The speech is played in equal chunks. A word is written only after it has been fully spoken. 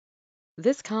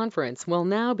This conference will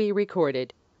now be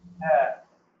recorded. Uh,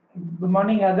 Good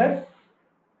morning, others.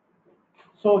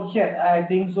 So here, I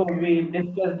think so. We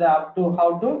discussed up to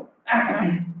how to.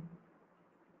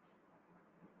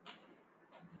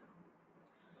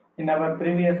 In our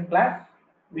previous class,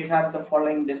 we had the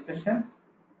following discussion.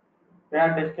 We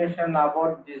had discussion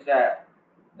about this the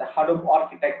Hadoop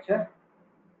architecture.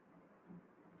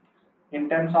 In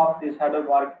terms of this Hadoop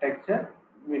architecture,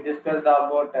 we discussed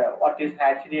about what is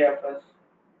HDFS,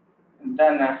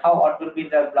 then what will be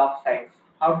the block size,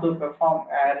 how to perform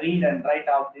read and write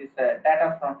of this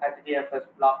data from HDFS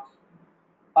blocks.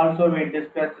 Also, we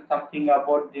discussed something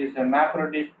about this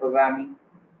macro-disk programming.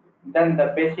 Then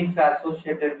the basics are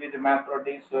associated with the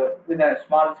macro-disk with a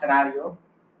small scenario.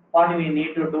 What we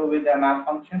need to do with the map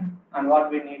function and what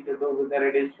we need to do with the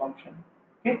reduce function.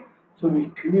 Okay, so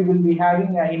we will be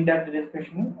having an in-depth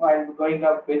discussion while going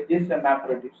up with this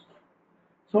macro-disk.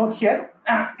 So here,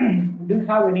 do you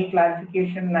have any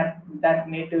clarification that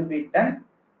need to be done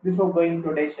before going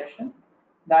today's session?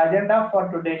 The agenda for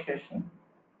today's session,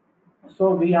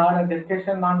 so we had a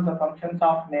discussion on the functions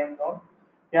of name node.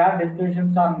 We had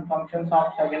discussions on functions of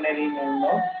secondary name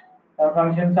node, the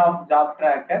functions of job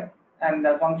tracker, and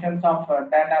the functions of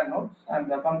data nodes, and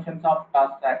the functions of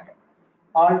task tracker.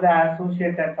 All the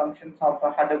associated functions of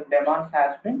Hadoop demands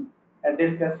has been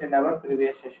discussed in our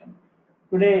previous session.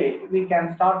 Today we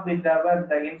can start with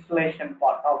the installation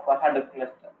part of a Hadoop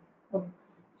cluster. Okay.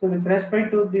 So with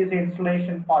respect to this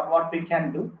installation part, what we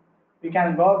can do, we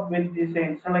can work with this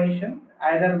installation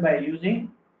either by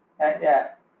using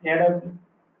AWS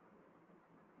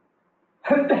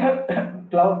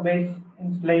cloud-based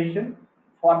installation.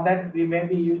 For that, we may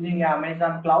be using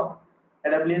Amazon Cloud.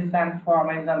 AWS stands for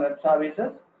Amazon Web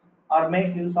Services, or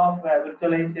make use of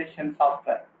virtualization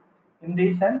software. In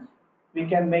this sense, we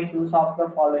can make use of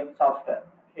the following software: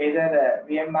 either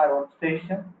VMware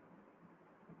Workstation,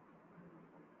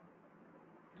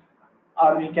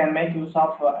 or we can make use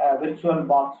of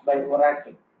VirtualBox by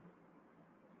Oracle.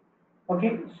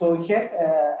 Okay, so here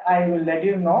I will let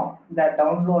you know the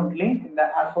download link in the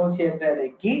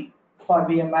associated key for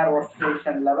VMware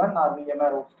Workstation 11 or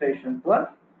VMware Workstation 12,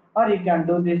 or you can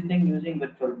do this thing using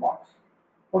VirtualBox.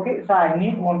 Okay, so I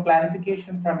need one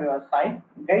clarification from your side.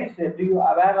 Guys, do you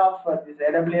aware of this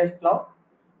AWS cloud?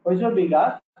 Also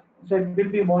because, so it will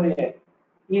be more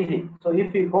easy. So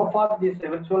if you go for this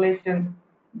virtualization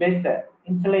based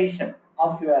installation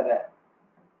of your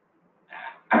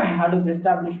Hadoop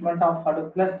establishment of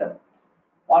Hadoop cluster,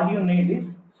 what you need is,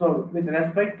 so with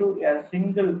respect to a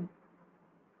single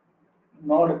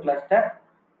node cluster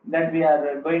that we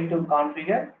are going to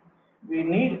configure, we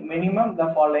need minimum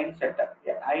the following setup: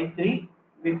 i3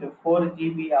 with 4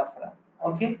 GB of RAM.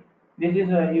 Okay, this is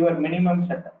your minimum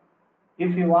setup.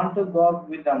 If you want to go up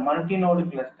with a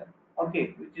multi-node cluster,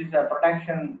 okay, which is a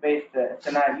production based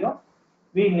scenario,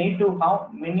 we need to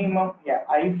have minimum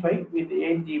i5 with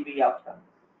 8 GB of RAM.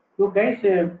 You guys,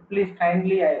 please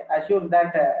kindly assume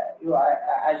that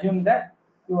assume that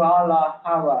you all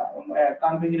have a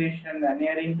configuration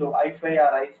nearing to i5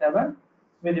 or i7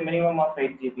 with a minimum of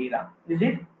 8 GB RAM. Is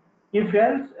it? If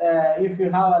else, if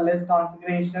you have a less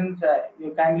configurations,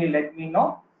 you kindly let me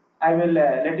know. I will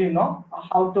let you know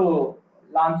how to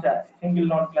launch a single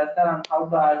node cluster and how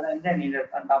to assign the needed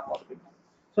on top of it.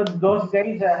 So those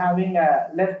guys having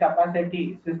less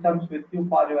capacity systems with you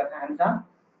for your hands-on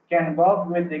can work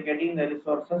with the getting the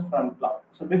resources from cloud.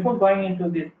 So before going into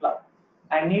this cloud,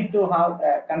 I need to have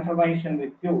a confirmation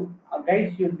with you.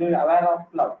 Guys, you be aware of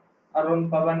cloud. Arun,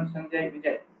 Pavan, Sanjay,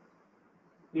 Vijay.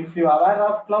 If you are aware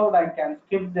of cloud, I can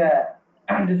skip the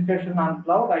discussion on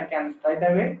cloud. I can straight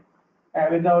away,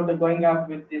 without going up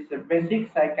with this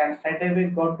basics, I can straight away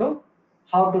go to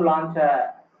how to launch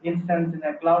a instance in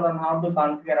a cloud and how to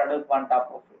configure Hadoop on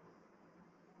top of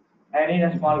it. I need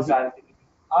a small This is, clarification.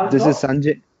 this is Also,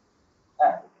 Sanjay.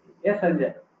 yes,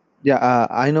 Sanjay. Yeah,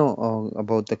 I know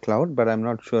about the cloud, but I'm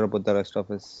not sure about the rest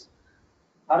of us.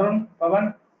 Arun,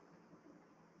 Pavan,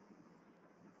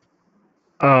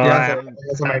 Yeah, I sir. have I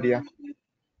have some idea. you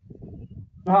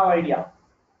have idea. I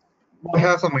Both.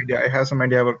 have some idea. I have some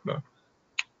idea about cloud.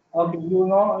 Okay, you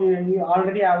know, you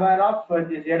already aware of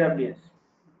this AWS.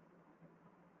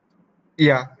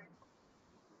 Yeah.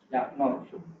 Yeah, no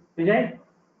issue. Vijay?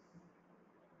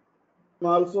 I'm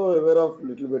also aware of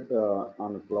little bit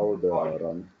on cloud Okay.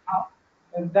 run.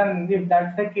 Then, if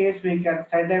that's the case, we can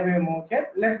straight away move here.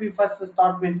 Let me first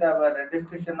start with our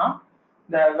discussion on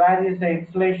the various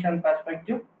installation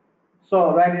perspective.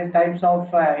 So, various types of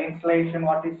installation,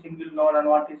 what is single node and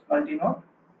what is multi node.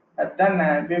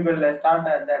 Then we will start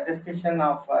the discussion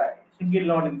of single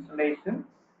node installation.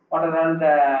 What are all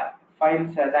the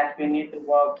files that we need to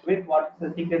work with, what's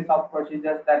the sequence of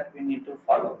procedures that we need to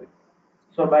follow with.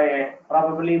 So by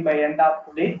probably by end of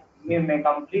today, we may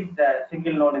complete the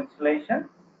single node installation,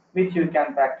 which you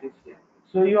can practice here.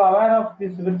 So you are aware of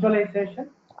this virtualization,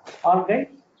 all guys?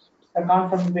 The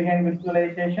concept behind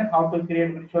virtualization, how to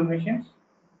create virtual machines.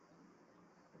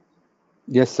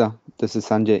 Yes, sir. This is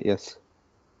Sanjay. Yes.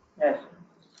 Yes.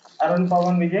 Arun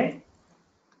Pawan Vijay,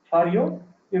 for you,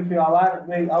 if you are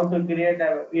aware how to create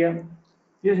a VM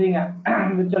using a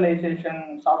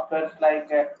visualization softwares like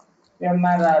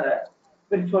VMware or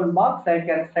VirtualBox, I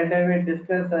can straight away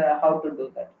discuss how to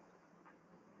do that.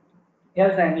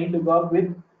 Yes, I need to work with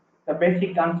the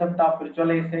basic concept of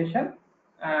virtualization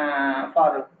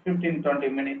for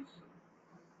 15-20 minutes.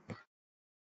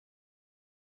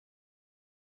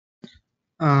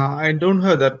 I don't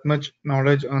have that much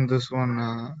knowledge on this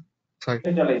one side.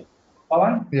 Visualize.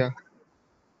 Pawan? Yeah.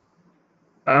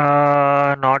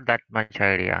 Not that much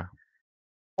idea.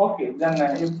 Okay, then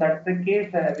if that's the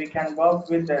case, we can work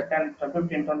with 10 to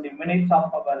 15, 20 minutes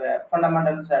of our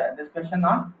fundamentals discussion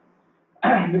on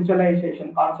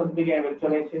visualization, concept behind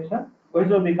visualization.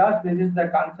 Also, because this is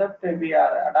the concept we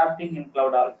are adapting in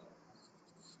cloud also.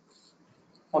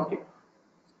 Okay,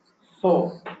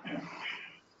 so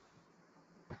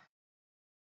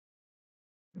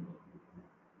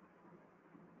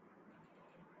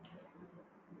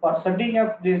for setting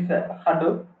up this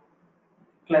Hadoop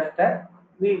cluster,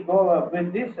 we go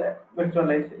with this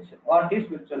virtualization. What is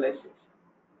virtualization?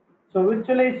 So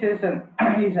virtualization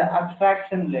is an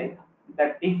abstraction layer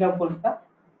that decouples the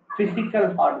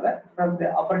physical hardware from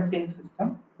the operating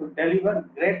system to deliver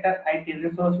greater IT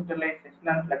resource utilization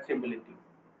and flexibility.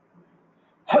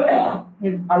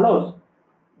 It allows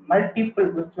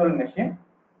multiple virtual machines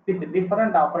with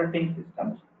different operating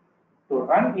systems to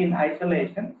run in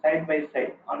isolation side by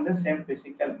side on the same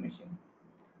physical machine.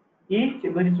 Each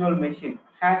virtual machine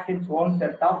has its own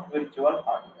set of virtual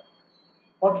hardware.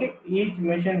 Okay, each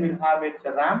machine will have its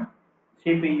RAM,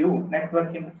 CPU,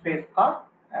 network interface card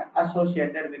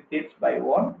associated with it by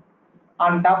one.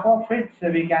 On top of it,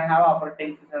 we can have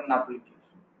operating system and application.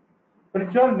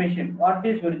 Virtual machine. What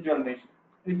is virtual machine?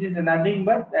 Which is nothing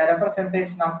but a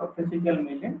representation of a physical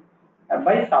machine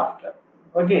by software.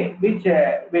 Okay, which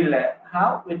will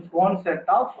have its own set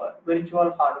of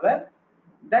virtual hardware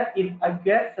that it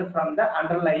acquires from the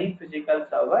underlying physical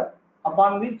server,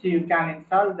 upon which you can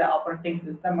install the operating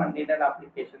system and needed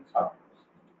application software.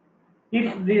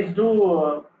 If these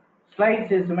two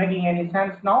slides is making any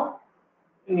sense now,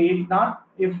 if not,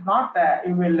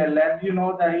 you will let you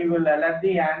know that you will let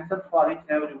the answer for each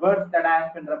and every word that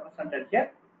has been represented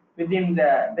here within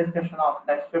the discussion of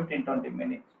next 15-20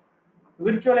 minutes.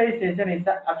 Virtualization is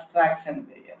an abstraction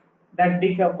layer that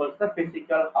decouples the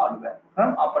physical hardware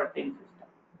from operating system.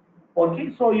 Okay,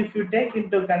 so if you take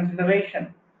into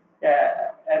consideration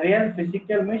a real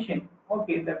physical machine,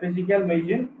 okay, the physical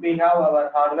machine, we have our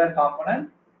hardware component,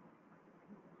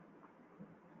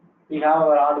 and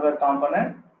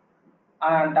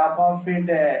on top of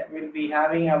it we'll be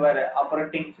having our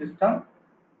operating system,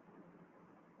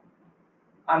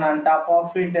 and on top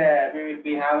of it we will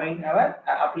be having our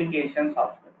application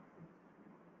software.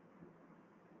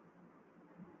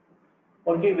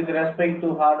 Okay, with respect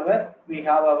to hardware, we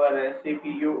have our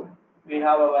CPU, we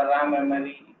have our RAM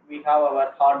memory, we have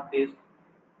our hard disk,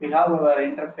 we have our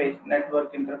interface,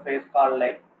 network interface called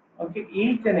like. Okay,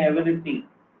 each and everything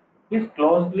is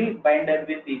closely binded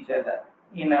with each other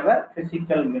in our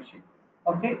physical machine.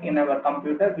 Okay, in our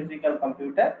computer, physical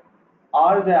computer,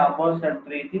 all the above said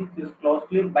three things is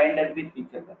closely binded with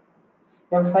each other.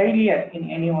 A failure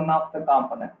in any one of the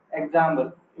components.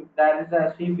 Example, if there is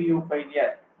a CPU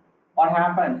failure, what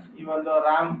happens? Even though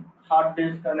RAM, hard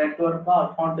disk, network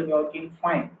are found to be working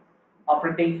fine,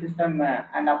 operating system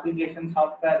and application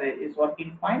software is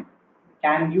working fine.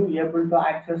 Can you able to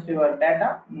access your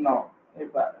data? No.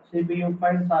 If a CPU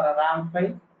fails or a RAM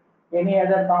fails, any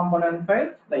other component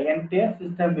fails, the entire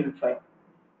system will fail.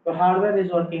 The hardware is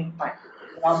working fine.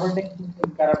 The operating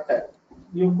system corrupted.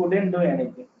 You couldn't do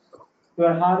anything.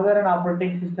 Your hardware and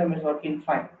operating system is working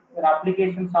fine. Your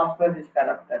application software is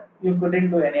corrupted. You couldn't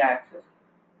do any access.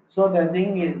 So the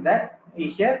thing is that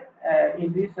here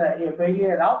it is a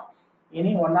failure of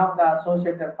any one of the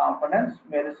associated components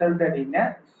may result in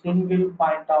a single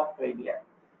point of failure.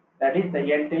 That is, the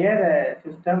entire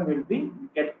system will be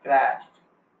get crashed.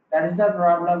 That is the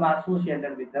problem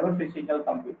associated with our physical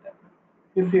computer.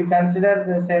 If you consider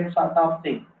the same sort of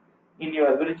thing in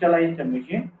your virtualized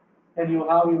machine, then you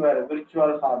have your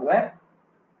virtual hardware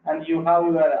and you have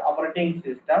your operating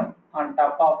system on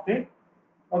top of it.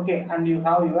 Okay, and you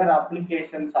have your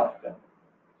application software.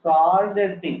 So all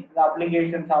the things, the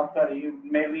application software, it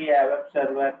may be a web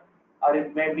server, or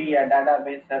it may be a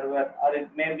database server, or it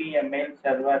may be a mail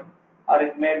server, or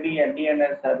it may be a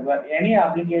DNS server, any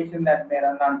application that may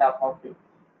run on top of it.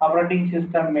 Operating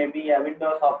system may be a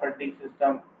Windows operating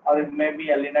system, or it may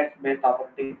be a Linux-based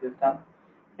operating system.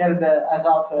 Here, as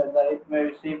of it may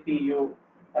be CPU,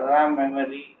 RAM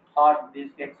memory, hard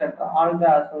disk, etc. All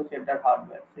the associated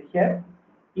hardware. So here,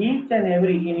 each and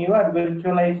every in your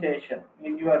virtualization,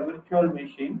 in your virtual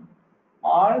machine,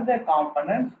 all the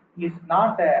components is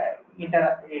not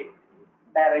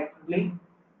directly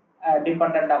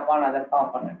dependent upon other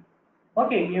component.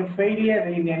 Okay, if failure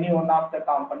in any one of the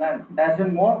component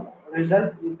doesn't more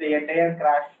result in the entire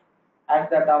crash as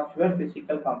that of your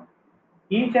physical component.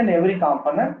 Each and every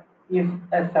component is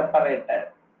separated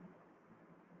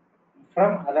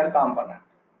from other component.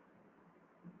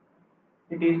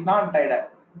 It is not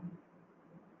direct.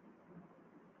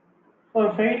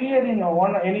 So failure in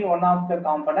any one of the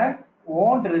component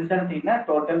won't result in a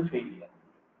total failure.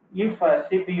 If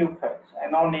CPU fails, I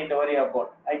no need to worry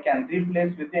about. I can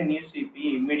replace with a new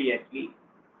CPU immediately.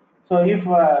 So if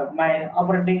my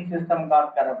operating system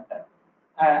got corrupted,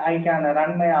 I can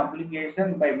run my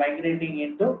application by migrating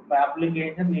into my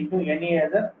application into any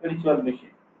other virtual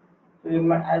machine. So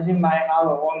as in I have a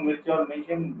own virtual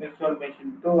machine 2 and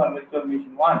virtual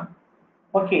machine 1.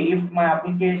 Okay, if my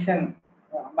application,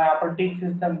 my operating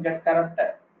system get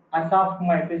corrupted, as of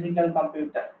my physical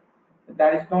computer,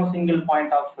 there is no single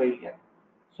point of failure.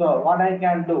 So what I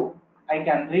can do, I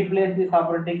can replace this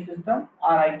operating system,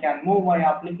 or I can move my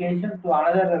application to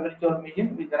another virtual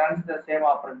machine which runs the same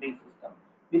operating system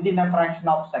within a fraction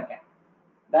of a second.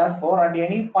 Therefore, at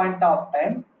any point of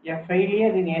time, a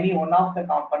failure in any one of the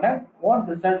components won't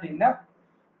result in a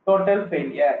total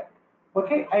failure.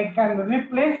 Okay, I can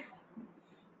replace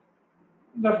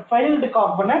the failed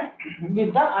component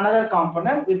with the another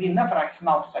component within a fraction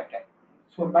of a second.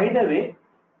 So by the way,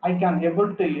 I can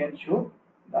able to ensure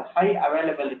the high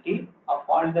availability of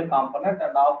all the components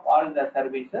and of all the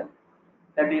services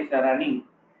that is running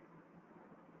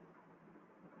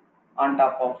on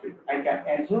top of it. I can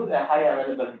ensure the high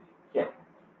availability here.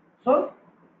 So,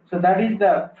 so that is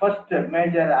the first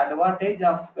major advantage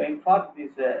of going for this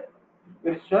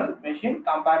virtual machine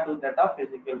compared to that of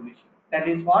physical machine. That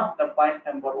is what the point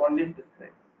number 1 is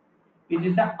described. It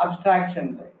is an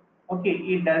abstraction. Okay,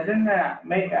 it doesn't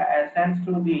make sense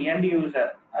to the end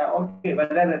user. Okay,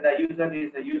 whether the user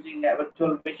is using a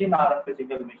virtual machine or a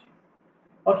physical machine.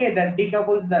 Okay, that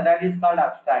decouples that is called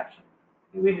abstraction.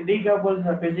 Which decouples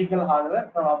the physical hardware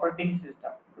from operating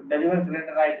system to deliver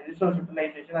greater resource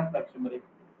utilization and flexibility.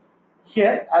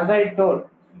 Here, as I told,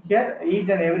 here each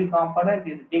and every component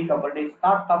is decoupled. It's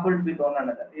not coupled with one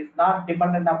another. It's not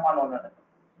dependent upon one another.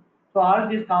 So all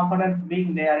these components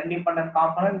being they are independent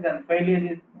components, and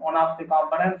failure is one of the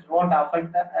components won't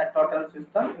affect the total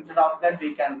system. Instead of that,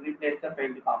 we can replace the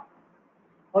failed component.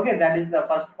 Okay, that is the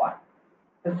first point.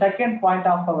 The second point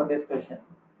of our discussion,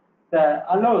 the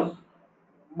allows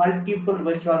multiple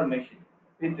virtual machines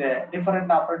with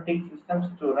different operating systems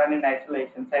to run in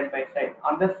isolation side by side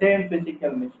on the same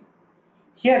physical machine.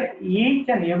 Here, each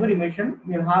and every machine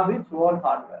will have its own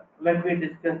hardware. Let me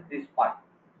discuss this point.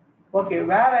 Okay,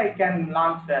 where I can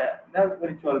launch the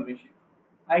virtual machine.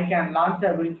 I can launch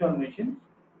a virtual machine,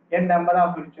 n number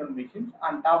of virtual machines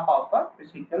on top of a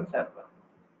physical server.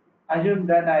 Assume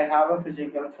that I have a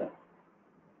physical server.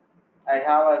 I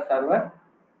have a server,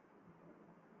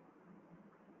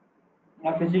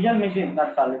 a physical machine,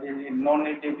 that's all. It is no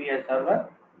need to be a server.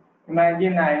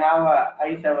 Imagine I have a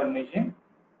i7 machine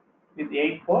with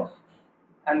 8 cores,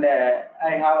 and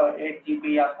I have 8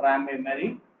 GB of RAM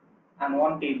memory and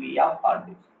 1 TB of hard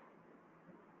disk.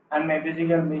 And my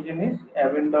physical machine is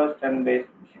a Windows 10 based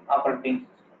machine, operating system.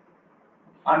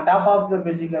 On top of the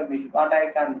physical machine, what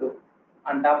I can do?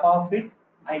 On top of it,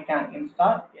 I can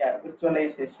install a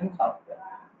virtualization software.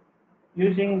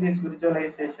 Using this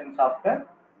virtualization software,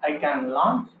 I can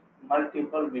launch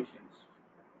multiple machines.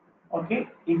 Okay,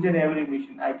 each and every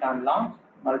machine I can launch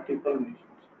multiple machines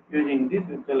using this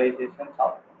virtualization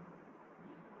software.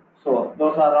 So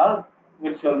those are all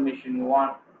virtual machine 1,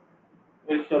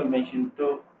 virtual machine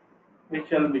 2,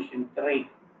 virtual machine 3.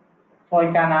 So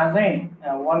I can assign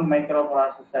one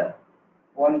microprocessor,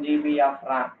 1 GB of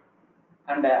RAM,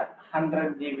 and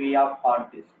 100 GB of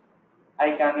hard disk.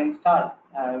 I can install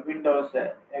Windows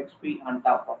XP on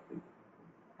top of it.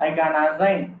 I can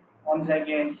assign once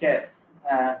again here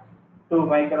uh, 2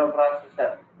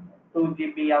 microprocessor, 2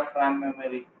 GB of RAM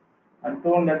memory, and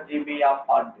 200 GB of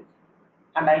hard disk.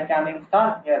 And I can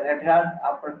install a Red Hat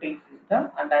operating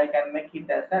system, and I can make it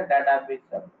as a database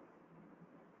server.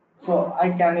 So I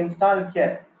can install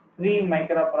here 3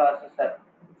 microprocessor,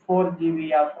 4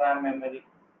 GB of RAM memory,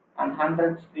 and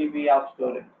 100 GB of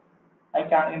storage. I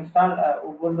can install a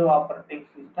Ubuntu operating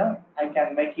system. I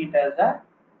can make it as a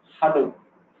Hadoop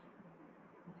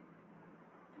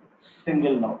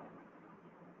single node.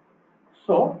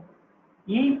 So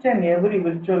each and every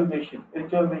virtual machine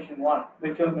 1,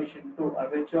 virtual machine 2, and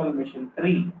virtual machine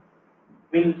 3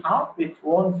 will have its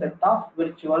own set of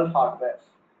virtual hardwares.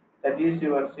 That is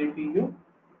your CPU,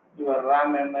 your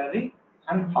RAM memory,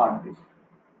 and hard disk.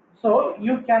 So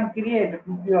you can create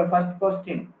your first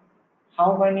question,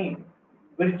 how many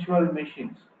virtual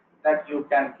machines that you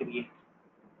can create.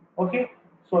 Okay,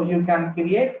 so you can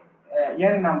create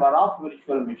n number of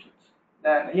virtual machines.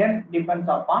 Then n depends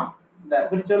upon the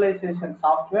virtualization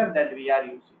software that we are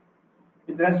using.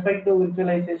 With respect to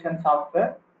virtualization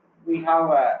software, we have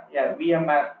a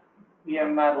VMware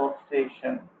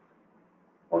workstation.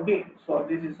 Okay, so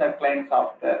this is a client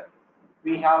software.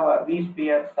 We have a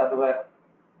vSphere server,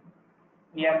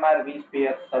 VMware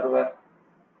vSphere server.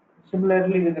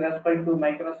 Similarly, with respect to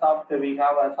Microsoft, we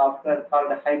have a software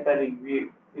called Hyper-V,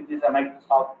 which is a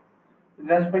Microsoft. With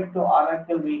respect to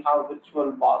Oracle, we have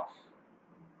VirtualBox.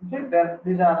 Okay,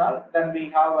 these are all. Then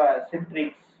we have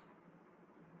Citrix.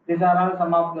 These are all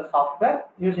some of the software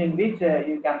using which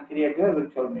you can create your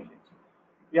virtual machines.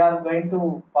 We are going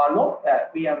to follow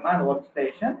a VMware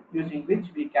workstation using which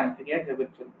we can create the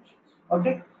virtual machines.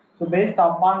 Okay, so based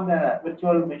upon the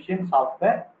virtual machine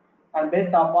software and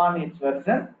based upon its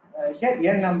version, here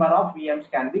n number of VMs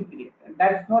can be created.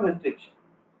 There is no restriction.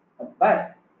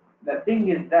 But the thing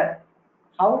is that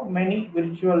how many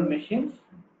virtual machines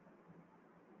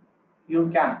you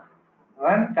can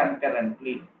run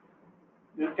concurrently.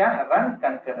 You can run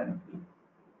concurrently.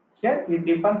 Here it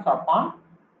depends upon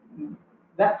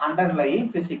the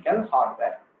underlying physical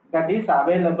hardware that is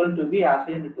available to be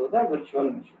assigned to the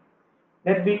virtual machine.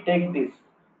 Let me take this.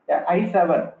 The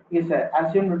i7 is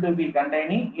assumed to be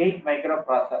containing 8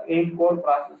 microprocessor, 8 core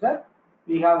processor.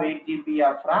 We have 8 GB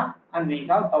of RAM and we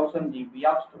have 1000 GB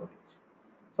of storage.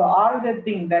 So all the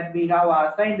things that we have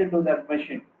assigned to that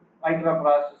machine,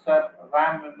 microprocessor,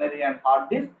 RAM memory, and hard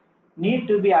disk, need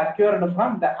to be acquired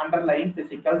from the underlying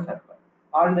physical server.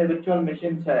 All the virtual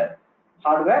machines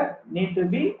hardware need to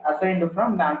be assigned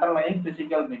from the underlying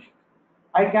physical machine.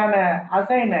 I can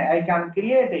I can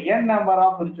create n number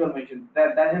of virtual machines.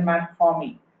 That doesn't matter for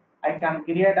me. I can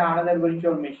create another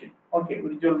virtual machine. Okay,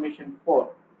 virtual machine 4,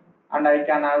 and I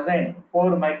can assign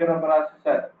 4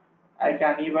 microprocessor. I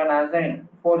can even assign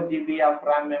 4 GB of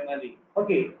RAM memory.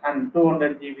 Okay, and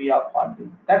 200 GB of hard disk.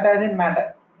 That doesn't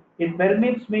matter. It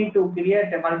permits me to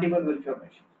create a multiple virtual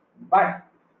machines. But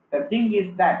the thing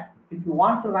is that if you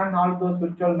want to run all those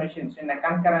virtual machines in a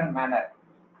concurrent manner,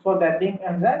 so the thing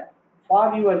is that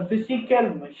for your physical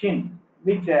machine,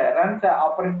 which runs an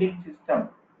operating system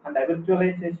and a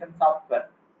virtualization software,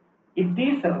 it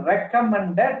is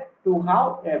recommended to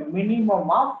have a minimum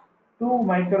of 2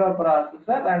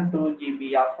 microprocessor and 2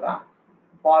 GB of RAM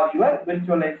for your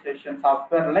virtualization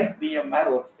software like VMware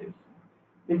Workstation,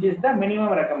 which is the minimum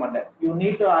recommended. You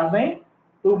need to assign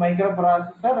 2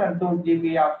 microprocessor and 2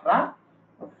 GB of RAM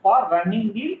for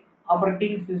running the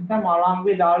operating system along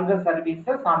with all the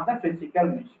services on the physical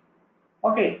machine.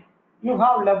 Okay, you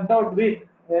have left out with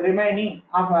remaining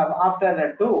after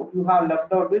the 2, you have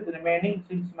left out with remaining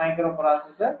 6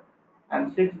 microprocessor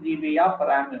and 6 GB of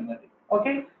RAM memory.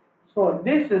 Okay, so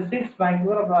this 6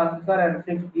 microprocessor and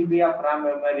 6 GB of RAM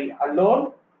memory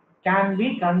alone can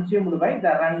be consumed by the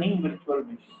running virtual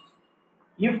machines.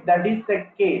 If that is the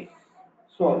case,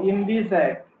 so in this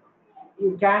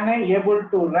you can able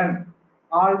to run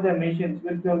all the machines,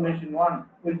 virtual machine 1,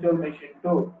 virtual machine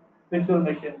 2, virtual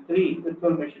machine 3,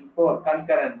 virtual machine 4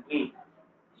 concurrently.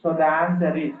 So the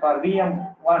answer is for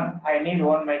VM1 I need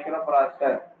 1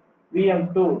 microprocessor,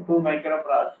 VM2 2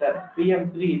 microprocessor,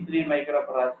 VM3 3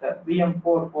 microprocessor,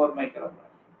 VM4 4 microprocessor.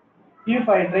 If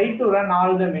I try to run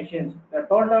all the machines, the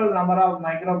total number of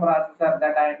microprocessor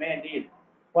that I may need,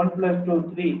 1 plus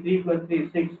 2, 3, 3 plus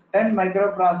 3, 6, 10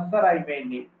 microprocessor I may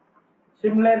need.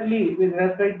 Similarly, with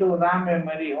respect to RAM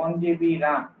memory, 1 GB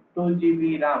RAM, 2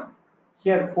 GB RAM,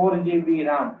 here 4 GB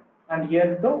RAM, and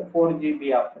here too 4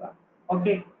 GB of RAM.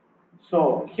 Okay,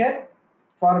 so here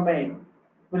for my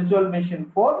virtual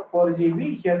machine 4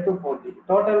 GB, here to 4 GB.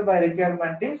 Total by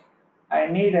requirement is I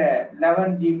need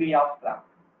 11 GB of RAM.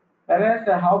 Whereas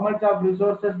how much of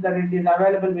resources that it is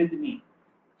available with me.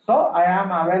 So I am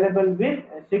available with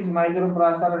 6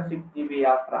 microprocessor and 6 GB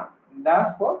of RAM.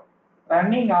 Therefore,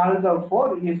 running all the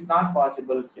 4 is not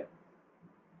possible here.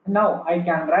 Now I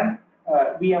can run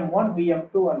VM1,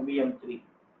 VM2 and VM3.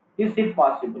 Is it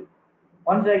possible?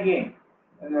 Once again,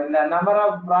 the number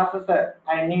of processor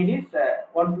I need is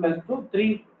 1 plus 2,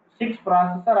 3, 6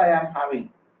 processor I am having.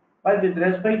 But with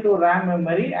respect to RAM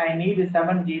memory, I need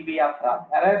 7 GB of RAM,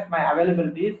 whereas my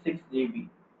availability is 6 GB.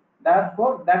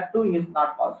 Therefore, that too is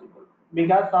not possible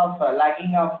because of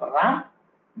lacking of RAM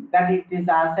that it is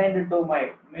assigned to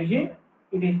my machine.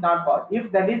 It is not possible.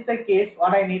 If that is the case,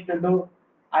 what I need to do?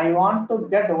 I want to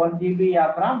get 1 GB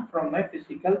of RAM from my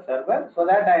physical server, so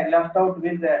that I left out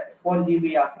with 4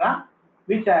 GB of RAM,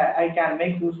 which I can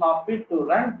make use of it to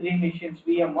run 3 machines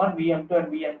VM1, VM2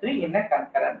 and VM3 in a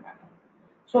concurrent manner.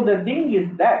 So the thing is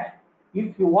that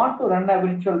if you want to run a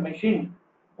virtual machine,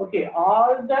 okay,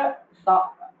 all the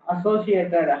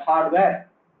associated hardware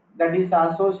that is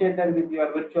associated with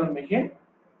your virtual machine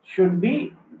should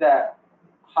be the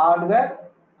hardware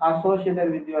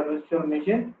associated with your virtual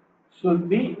machine should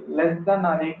be less than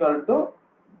or equal to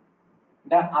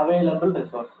the available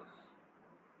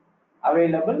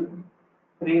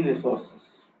free resources.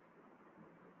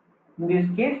 In this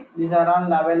case, these are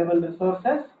all available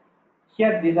resources.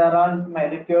 Here, these are all my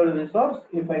required resource.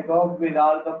 If I go with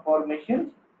all the 4 machines,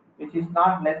 which is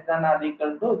not less than or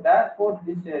equal to, therefore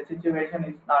this situation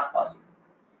is not possible.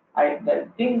 The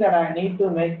thing that I need to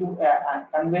make you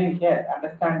convey here,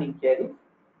 understanding here is,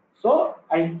 so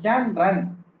I can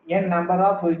run n number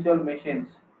of virtual machines,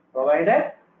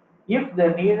 provided if the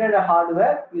needed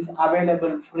hardware is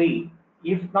available free.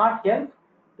 If not, else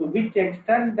to which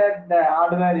extent that the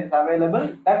hardware is available,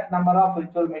 that number of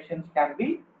virtual machines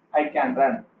I can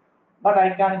run. But I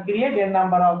can create a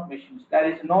number of machines. There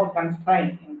is no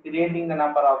constraint in creating the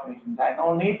number of machines. I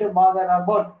don't need to bother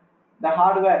about the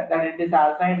hardware that it is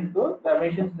assigned to the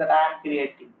machines that I am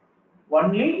creating.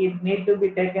 Only it needs to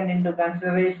be taken into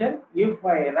consideration if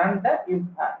I run the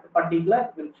particular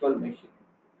virtual machine.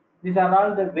 These are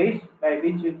all the ways by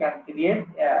which you can create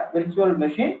a virtual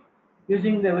machine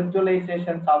using the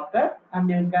virtualization software, and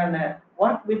you can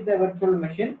work with the virtual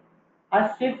machine as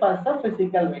if as a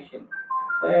physical machine.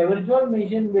 A virtual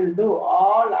machine will do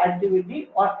all activity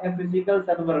what a physical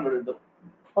server will do.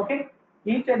 Okay,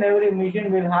 each and every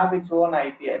machine will have its own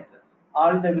IP address.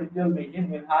 All the virtual machine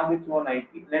will have its own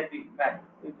IP. Let it match.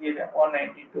 It is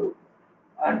 192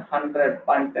 and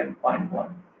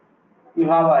 100.10.1. You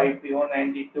have IP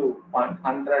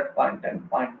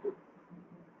 192.100.10.2.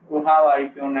 You have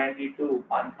IP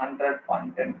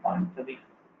 192.100.10.3.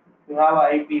 You have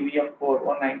IP VM4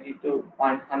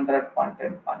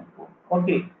 192.100.10.4.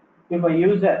 Okay, if a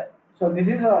user, so this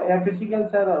is a physical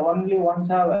server, only one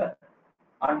server.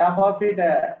 On top of it,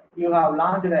 you have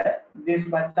launched this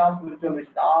much of virtual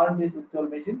machines. All these virtual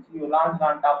machines you launched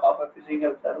on top of a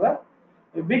physical server,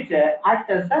 which act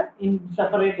as a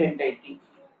separate entity.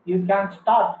 You can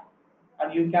start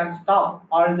and you can stop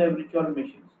all the virtual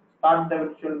machines. Start the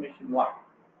virtual machine 1.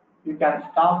 You can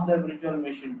stop the virtual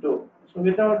machine 2. So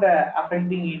without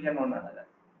affecting each and one another.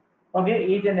 Okay,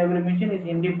 each and every machine is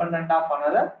independent of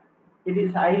another. It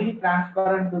is highly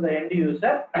transparent to the end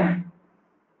user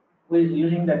who is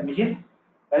using that machine,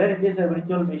 whether it is a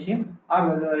virtual machine or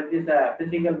whether it is a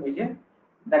physical machine,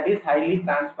 that is highly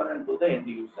transparent to the end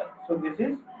user. So this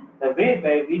is the way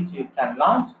by which you can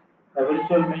launch the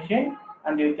virtual machine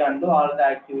and you can do all the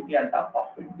activity on top of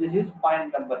it. This is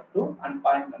point number 2 and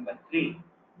point number 3.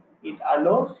 It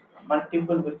allows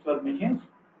multiple virtual machines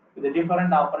with a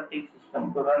different operating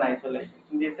system to run isolation.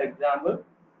 In this example,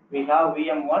 we have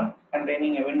VM1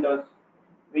 containing a Windows,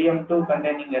 VM2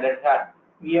 containing a Red Hat,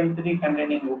 VM3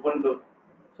 containing Ubuntu.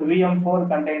 So VM4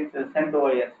 contains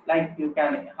CentOS. Like you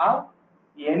can have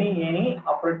any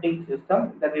operating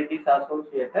system that it is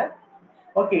associated.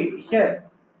 Okay, here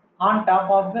on top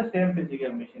of the same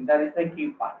physical machine. That is the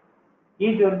key part.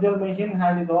 Each virtual machine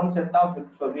has its own set of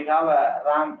virtual. We have a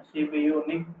RAM, CPU,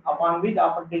 NIC, upon which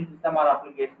operating system or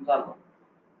applications are run.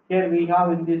 Here we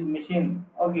have in this machine,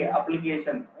 okay,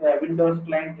 application, Windows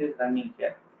client is running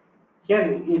here.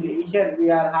 Here we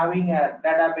are having a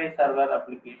database server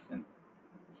application.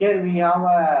 Here we have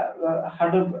a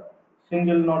Hadoop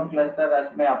single node cluster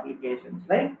as my applications.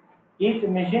 Right? Each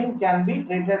machine can be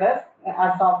treated as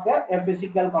software, a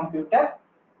physical computer,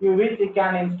 which you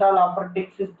can install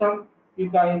operating system, you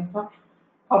can install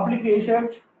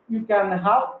applications, you can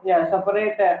have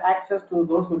separate access to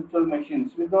those virtual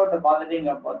machines without bothering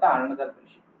about the another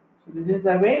machine. So this is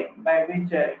the way by which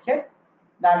here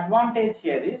the advantage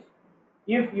here is,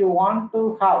 if you want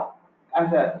to have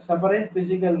as a separate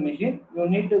physical machine, you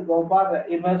need to go for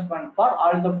investment for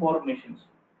all the 4 machines.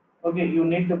 Okay, you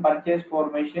need to purchase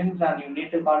 4 machines and you need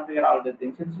to configure all the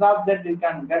things. Instead of that, you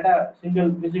can get a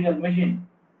single physical machine.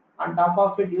 On top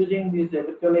of it, using this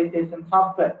virtualization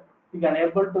software, you can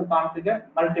able to configure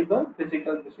multiple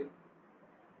physical machines.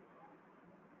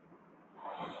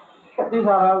 these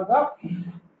are all the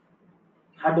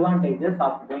advantages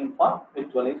of going for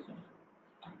virtualization.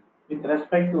 With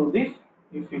respect to this,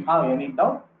 if you have any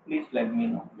doubt, please let me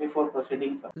know before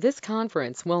proceeding further. This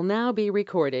conference will now be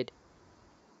recorded.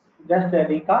 Just a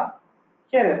recap.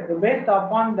 Here, based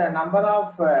upon the number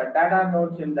of data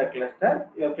nodes in the cluster,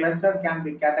 your cluster can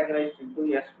be categorized into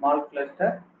a small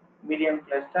cluster, medium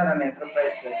cluster, and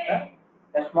enterprise cluster.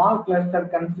 A small cluster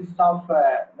consists of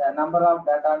the number of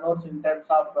data nodes in terms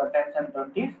of tens and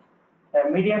twenties. A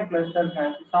medium cluster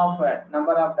consists of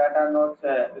number of data nodes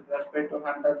with respect to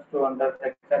hundreds, 200s,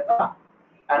 etc.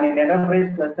 And in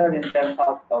enterprise cluster in terms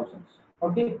of thousands.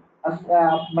 Okay, as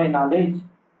my knowledge,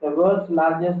 the world's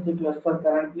largest cluster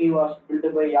currently was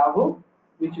built by Yahoo,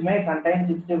 which may contain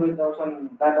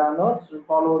 65,000 data nodes,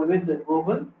 followed with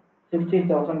Google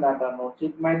 60,000 data nodes.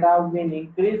 It might have been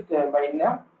increased by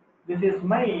now. This is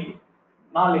my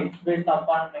knowledge. Based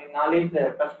upon my knowledge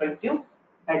perspective,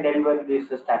 I deliver these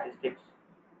statistics.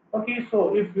 Okay,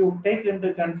 so if you take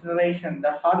into consideration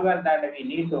the hardware that we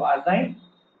need to assign,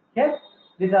 yes,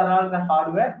 these are all the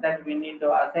hardware that we need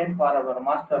to assign for our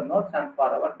master nodes and for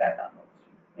our data nodes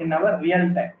in our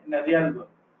real time, in a real world.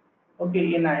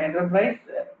 Okay, in an enterprise,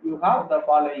 you have the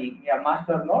following. A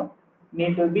master node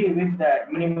need to be with the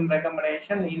minimum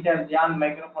recommendation Intel Xeon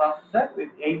microprocessor with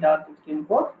 8 or 16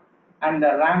 cores and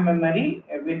the RAM memory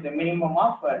with a minimum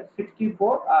of 64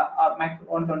 or max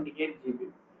 128 GB.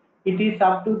 It is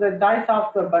up to the choice of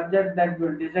the budget that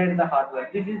will decide the hardware.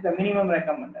 This is the minimum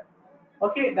recommended.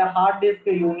 Okay, the hard disk,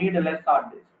 you need a less hard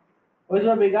disk.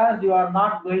 Also because you are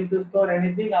not going to store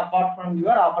anything apart from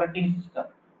your operating system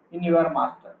in your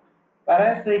master.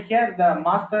 Whereas here the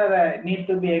master needs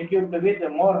to be equipped with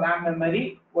more RAM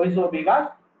memory. Also because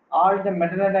all the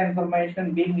metadata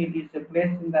information being it is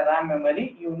placed in the RAM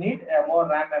memory, you need more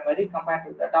RAM memory compared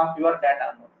to that of your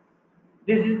data node.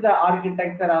 This is the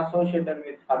architecture associated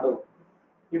with Hadoop.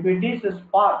 If it is a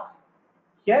Spark,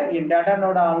 here in data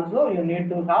node also you need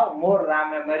to have more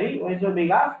RAM memory also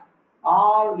because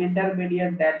all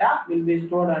intermediate data will be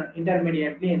stored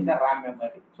intermediately in the RAM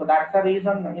memory. So that's the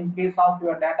reason in case of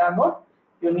your data node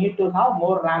you need to have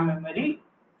more RAM memory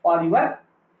for your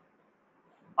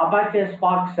Apache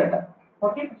Spark setup.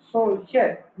 Okay, so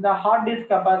here the hard disk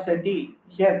capacity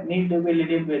here need to be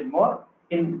little bit more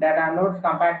in data nodes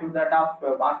compared to that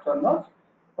of master nodes.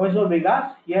 Also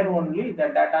because here only the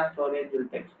data storage will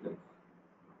take place.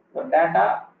 The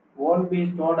data won't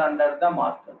be stored under the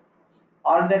master.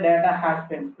 All the data has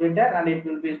been split and it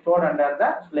will be stored under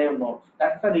the slave nodes.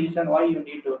 That's the reason why you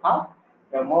need to have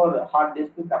a more hard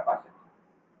disk capacity.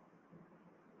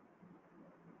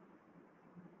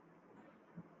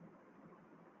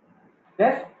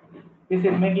 Yes, is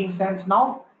it making sense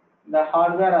now? The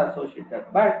hardware associated,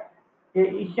 but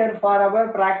here for our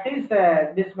practice,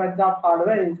 this much of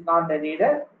hardware is not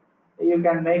needed. You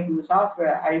can make use of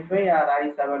i5 or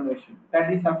i7 version.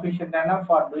 That is sufficient enough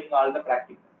for doing all the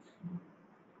practicals.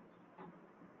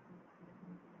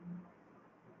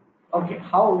 Okay,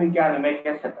 how we can make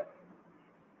a setup?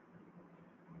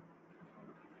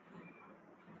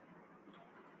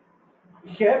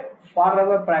 Here, for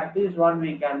our practice, what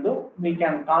we can do, we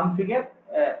can configure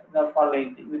the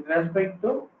following thing. With respect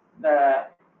to the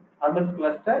Hadoop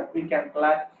cluster, we can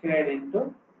classify it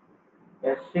into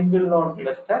a single node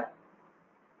cluster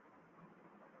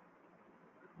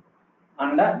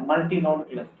and a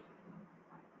multi-node cluster.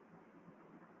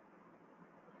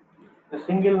 The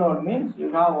single node means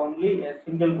you have only a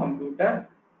single computer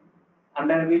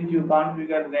under which you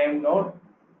configure name node,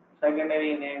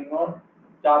 secondary name node,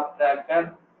 job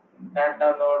tracker,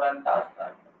 data node, and task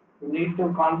tracker. You need to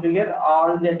configure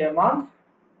all the demands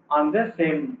on the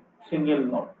same single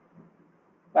node.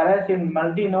 Whereas in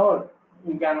multi-node,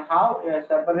 you can have a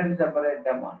separate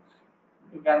demands.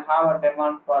 You can have a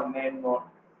demand for name node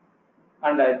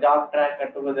and a job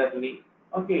tracker togetherly.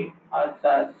 Okay, as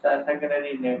a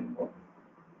secondary name node.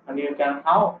 And you can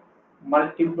have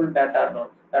multiple data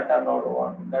nodes, data node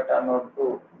 1, data node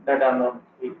 2, data node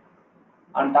 3.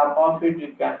 On top of it,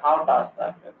 you can have task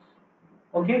trackers.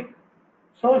 Okay,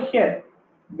 so here,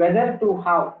 whether to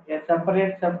have a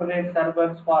separate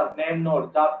servers for name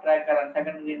node, job tracker, and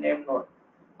secondary name node,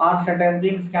 or certain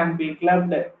things can be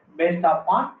clubbed based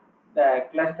upon the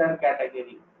cluster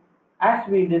category. As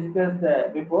we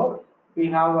discussed before, we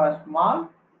have a small,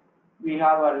 we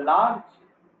have a large,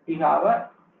 we have a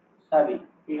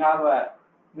we have a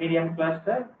medium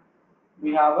cluster,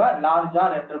 we have a large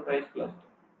or enterprise cluster.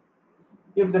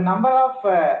 If the number of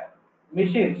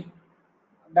machines,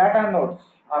 data nodes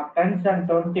are tens and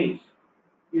twenties,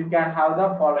 you can have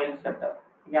the following setup.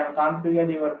 You can configure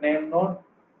your name node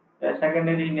a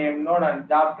secondary name node, and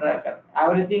job tracker.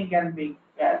 Everything can be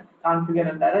configured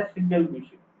under a single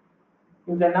machine.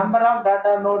 If the number of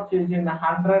data nodes is in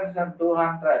hundreds and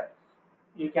 200,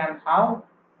 you can have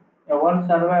a one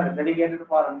server dedicated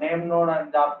for name node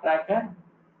and job tracker,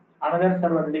 another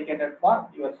server dedicated for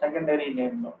your secondary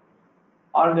name node.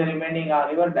 All the remaining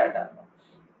are your data nodes.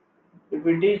 If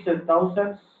it is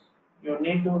thousands, you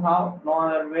need to have no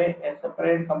other way a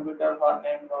separate computer for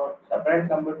name node, separate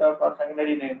computer for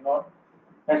secondary name node,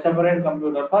 a separate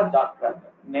computer for job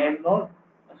tracker. Name node,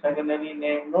 secondary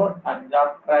name node, and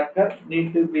job tracker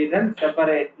need to be run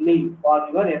separately for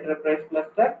your enterprise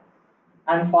cluster,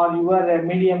 and for your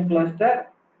medium cluster.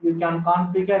 You can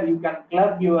configure, you can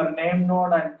club your name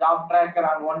node and job tracker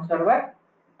on one server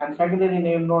and secondary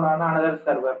name node on another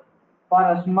server. For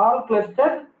a small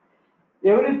cluster,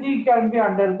 everything can be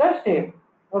under the same.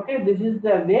 Okay, this is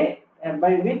the way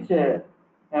by which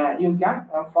you can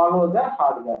follow the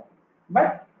hardware,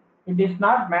 but it is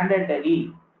not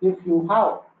mandatory. If you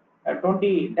have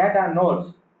 20 data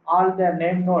nodes, all the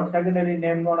name node, secondary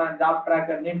name node, and job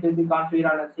tracker need to be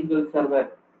configured on a single server.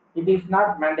 It is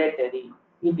not mandatory.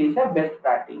 It is a best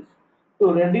practice.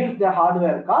 To reduce the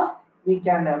hardware cost, we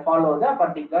can follow the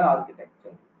particular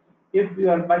architecture. If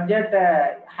your budget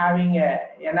having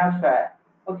enough,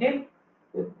 okay,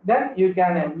 then you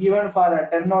can even for a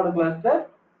 10 node cluster,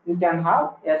 you can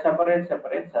have a separate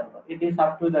server. It is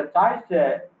up to the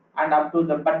choice and up to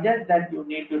the budget that you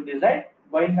need to decide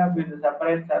going up with a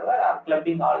separate server or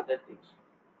clubbing all the things.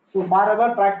 So for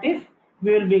our practice,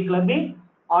 we will be clubbing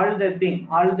all the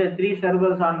three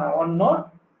servers on one node,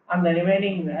 and the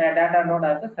remaining data node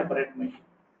as a separate machine.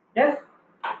 Yes.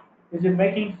 Is it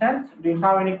making sense? Do you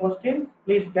have any questions?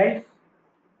 Please, guys.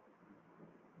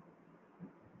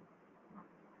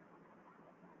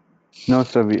 No,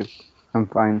 sir. I'm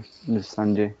fine. This is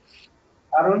Sanjay.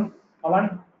 Arun,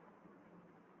 Pawan,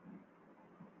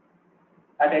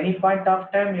 at any point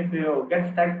of time, if you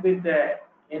get stuck with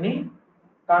any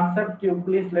concept, you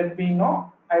please let me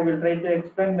know. I will try to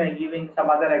explain by giving some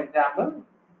other example.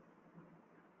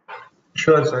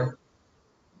 Sure, sir.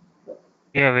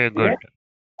 Yeah, we're Vijay, good.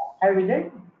 hi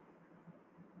Vijay.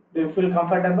 Do you feel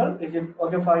comfortable? Is it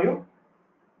okay for you?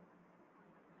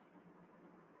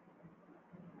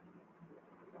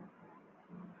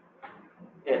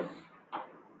 Yes.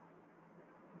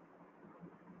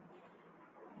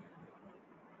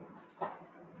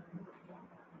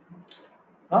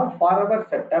 Now for our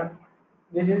setup,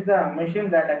 this is the machine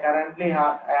that I currently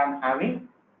I am having.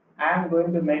 I am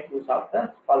going to make use of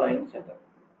the following setup.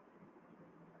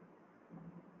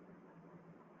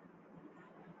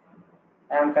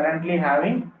 I am currently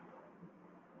having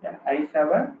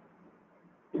i7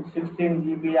 with 16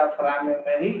 GB of RAM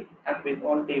memory and with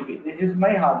 1 TB. This is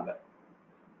my hardware.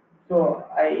 So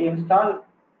I install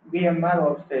VMware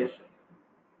workstation.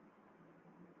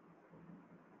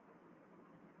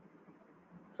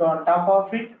 So on top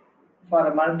of it, for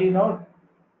a multi-node,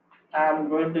 I am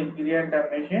going to create a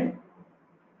machine,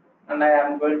 and I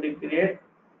am going to create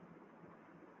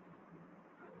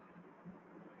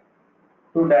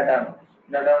two data nodes.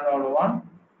 Data node 1,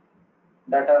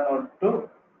 data node 2.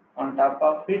 On top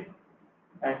of it,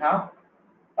 I have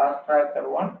task tracker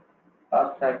 1,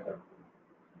 task tracker 2.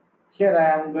 Here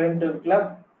I am going to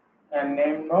club a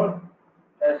name node,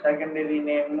 a secondary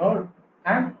name node,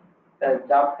 and the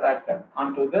job tracker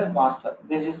onto the master.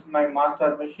 This is my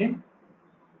master machine.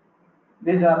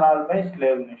 These are all my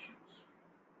slave machines.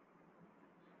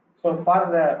 So for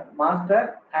the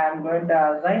master, I am going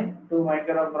to assign 2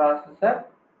 microprocessor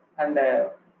and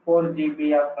 4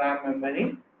 GB of RAM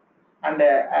memory, and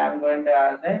I am going to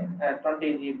assign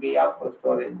 20 GB of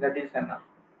storage. That is enough.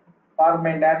 For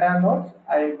my data nodes,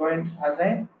 I am going to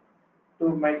assign 2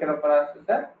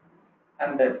 microprocessor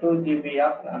and 2 GB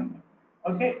of RAM.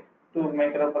 Okay, 2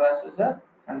 microprocessor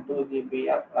and 2 GB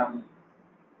of RAM.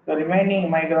 The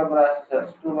remaining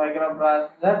microprocessors, 2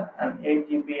 microprocessor and 8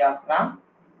 GB of RAM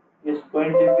is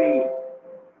going to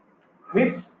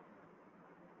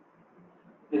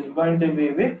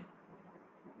be with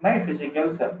my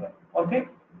physical server. Okay,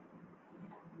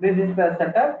 this is the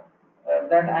setup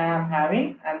that I am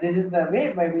having, and this is the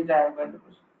way by which I am going to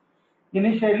proceed.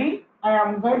 Initially, I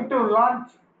am going to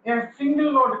launch a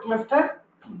single node cluster.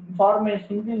 For my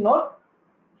single node,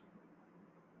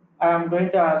 I am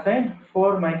going to assign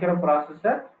 4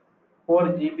 microprocessor,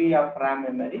 4 GB of RAM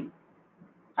memory,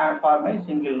 and for my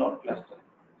single node cluster.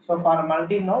 So for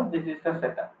multi-node, this is the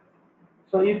setup.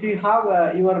 So if you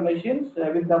have your machines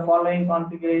with the following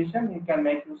configuration, you can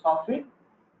make use of it.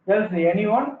 Else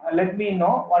anyone, let me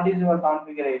know what is your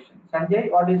configuration. Sanjay,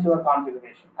 what is your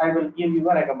configuration? I will give you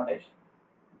a recommendation.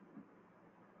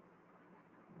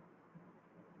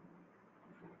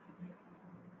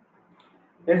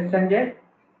 Yes, Sanjay,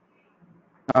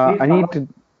 Uh, please I come need up. to,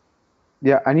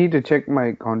 yeah, I need to check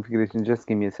my configuration. Just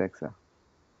give me a sec, sir.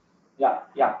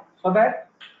 Yeah. So that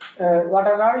what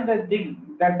are all the things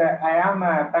that I am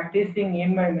practicing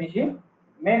in my machine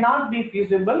may not be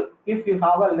feasible if you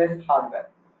have a less hardware.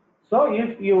 So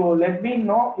if you let me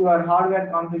know your hardware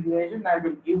configuration, I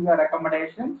will give you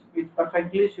recommendations which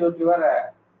perfectly suit your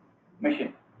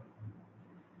machine.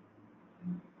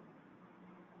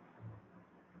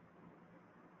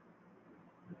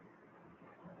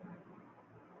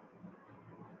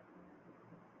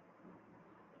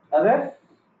 Others,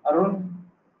 Arun,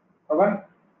 Pavan,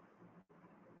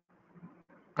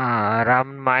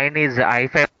 Ram, mine is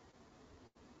i5,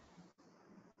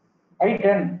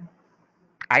 I10,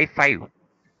 i5,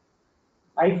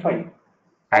 I5.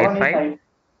 Pavan is i5, I.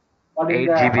 What is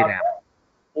the 8 GB RAM. hardware?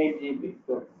 8 GB.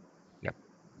 Good. Yep.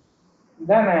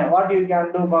 Then what you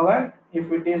can do, Bhavan,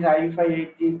 if it is i5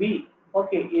 8 GB,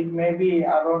 okay, it may be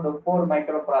around a 4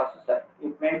 microprocessor.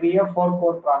 It may be a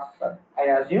 4-core processor, I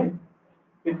assume.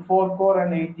 With 4 core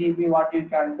and 8 GB, what you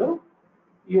can do,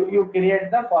 you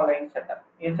create the following setup.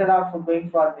 Instead of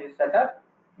going for this setup,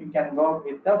 you can go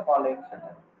with the following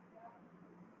setup.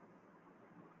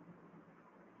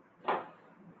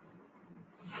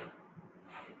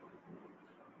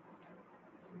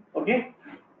 Okay,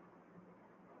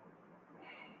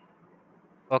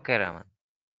 Okay, Raman.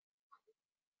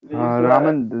 this is your,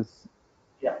 Raman, this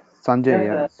yeah, Sanjay,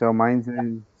 yes, yeah. So mine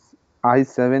is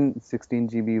i7 16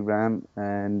 GB RAM,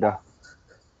 and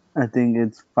I think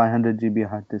it's 500 GB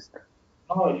hard disk.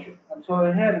 no issue. And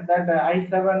so here that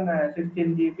i7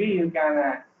 16 GB, you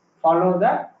can follow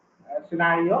the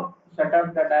scenario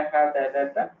setup that I have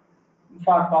that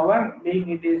for power being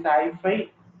it is i5,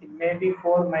 it may be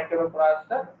 4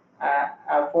 microprocessor,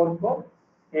 4 core,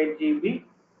 8 GB.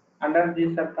 Under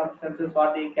these circumstances,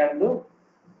 what you can do,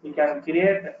 you can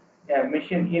create a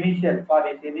machine initial for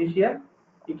its initial.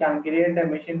 You can create a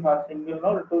machine for single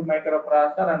node, 2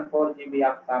 microprocessor and 4 GB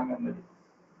of RAM memory.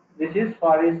 This is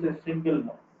for its single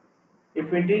node.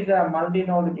 If it is a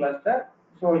multi-node cluster,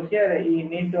 so here you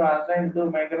need to assign 2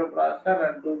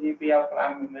 microprocessor and 2 GB of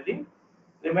RAM memory.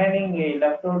 Remaining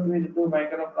left out with 2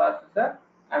 microprocessor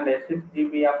and a 6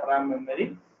 GB of RAM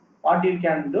memory. What you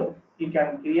can do, you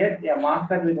can create a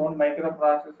master with 1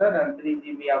 microprocessor and 3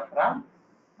 GB of RAM,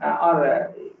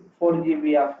 or 4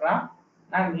 GB of RAM,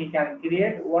 and he can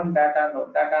create one data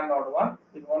node 1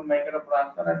 with 1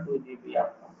 microprocessor and 2 GB of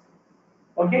RAM.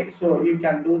 Okay, so you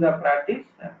can do the practice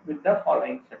with the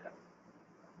following setup.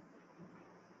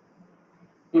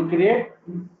 You create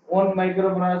one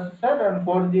microprocessor and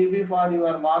 4 GB for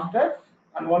your masters,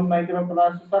 and one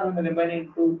microprocessor and the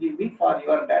remaining 2 GB for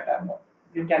your data node.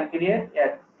 You can create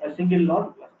a single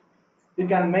node cluster. You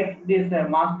can make this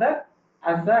master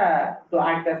as a to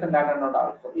act as a data node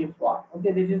also if what.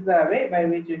 Okay, this is the way by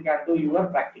which you can do your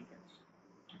practicals.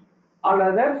 All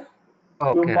others you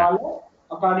Okay, Ram. follow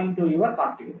according to your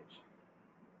configuration.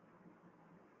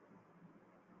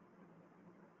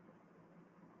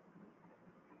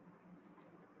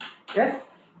 Yes,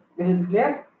 this is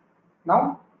clear.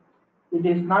 Now, it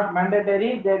is not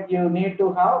mandatory that you need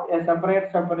to have a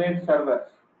separate servers.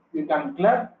 You can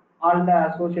club all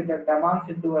the associated demands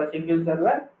into a single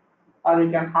server, or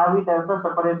you can have it as a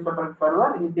separate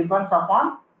server. It depends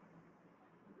upon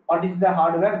what is the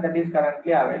hardware that is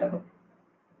currently available.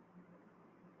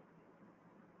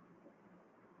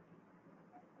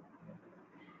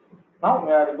 Now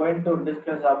we are going to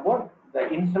discuss about the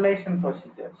installation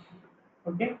procedures.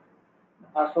 Okay,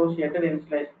 associated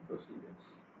installation procedures.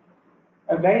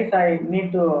 Guys, I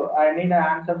need an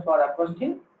answer for a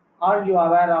question. Are you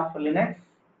aware of Linux,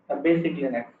 the basic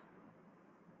Linux?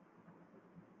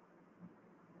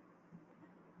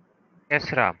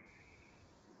 Yes, Ram.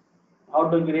 How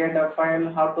to create a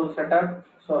file, how to set up.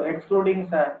 So excluding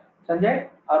Sanjay,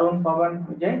 Arun, Pavan,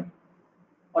 Vijay,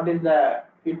 what is the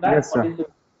feedback? Yes, What sir. is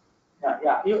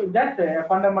yeah? You just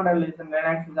fundamental is in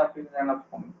Linux is sufficient enough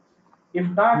for me. If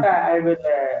not, Mhm. I will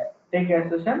take a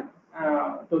session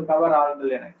to cover all the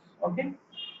Linux. Okay.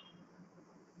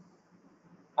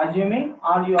 Assuming,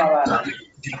 are you aware of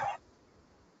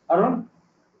Arun?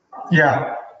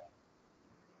 Yeah.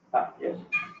 Yes.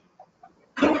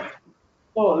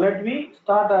 So let me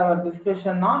start our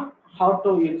discussion on how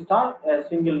to install a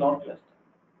single node cluster.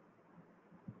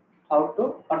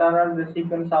 What are all the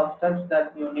sequence of steps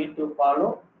that you need to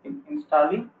follow in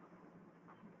installing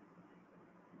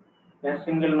a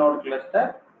single node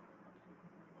cluster.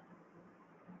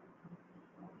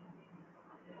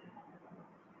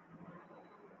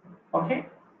 Okay,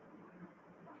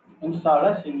 install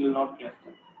a single node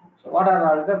cluster. So what are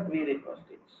all the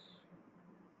prerequisites?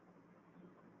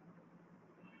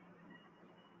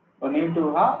 need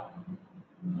to have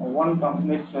one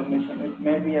virtual machine. It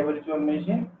may be a virtual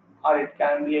machine, or it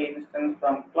can be an instance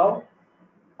from cloud,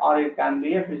 or it can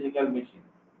be a physical machine.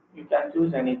 You can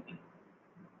choose anything.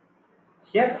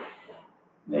 Here,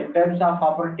 in terms of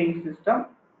operating system,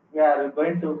 we are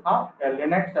going to have a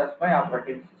Linux as my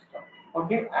operating system.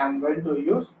 Okay, I am going to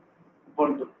use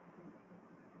Ubuntu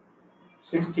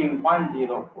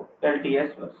 16.04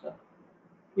 LTS version.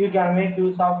 You can make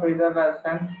use of either a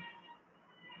Sun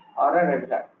or a Red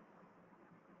Hat.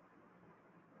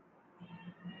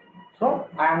 So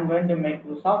I am going to make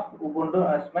use of Ubuntu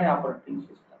as my operating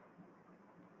system.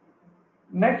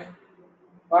 Next,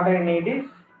 what I need is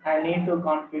I need to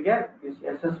configure this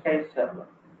SSH server.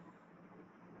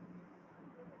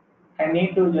 I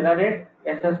need to generate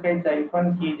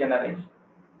SSH-key generation.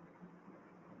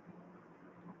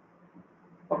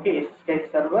 Okay,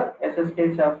 SSH server,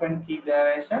 SSH-key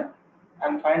generation,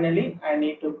 and finally I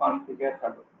need to configure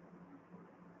Hadoop.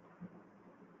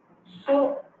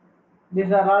 So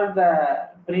these are all the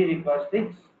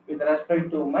prerequisites with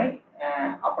respect to my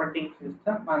operating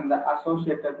system and the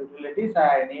associated utilities.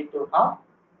 I need to have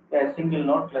a single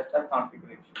node cluster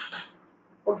configuration.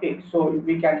 Okay, so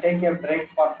we can take a break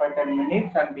for 5-10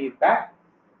 minutes and be back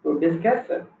to discuss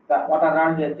what are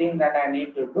all the things that I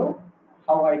need to do,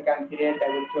 how I can create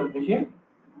a virtual machine,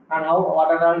 and what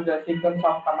are all the sequence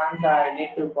of commands I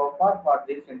need to go for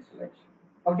this installation.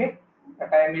 Okay, the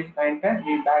time is 9:10.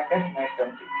 Be back at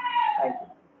 9:20. Thank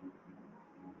you.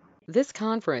 This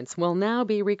conference will now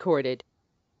be recorded.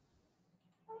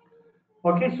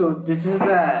 Okay, so this is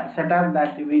the setup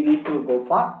that we need to go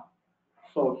for.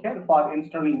 So here for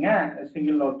installing a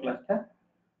single node cluster.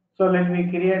 So let me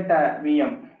create a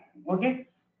VM. Okay.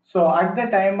 So at the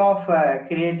time of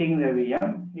creating the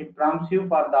VM, it prompts you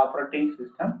for the operating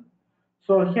system.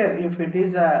 So here, if it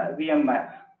is a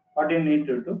VMware, what you need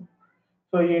to do?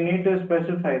 So you need to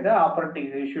specify the operating.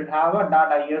 You should have a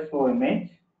 .iso image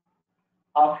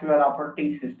of your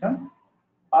operating system,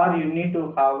 or you need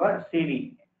to have a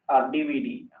CD or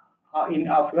DVD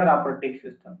of your operating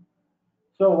system.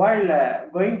 So while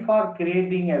going for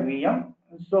creating a VM,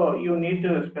 so you need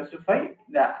to specify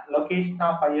the location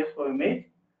of ISO image,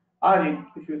 or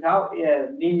if you have a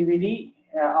DVD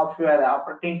of your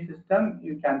operating system,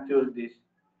 you can choose this.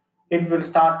 It will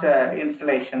start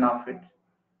installation of it.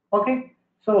 Okay,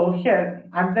 so here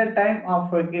at the time of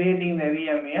creating the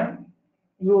VMM,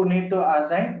 you need to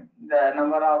assign the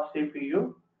number of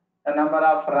CPU, the number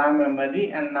of RAM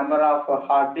memory, and number of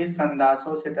hard disk and the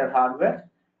associated hardware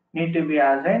need to be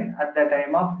assigned at the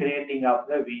time of creating of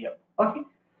the VM. Okay,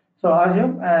 so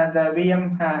assume the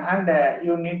VM and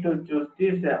you need to choose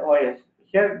this OS.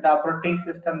 Here the operating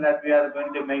system that we are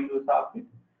going to make use of it.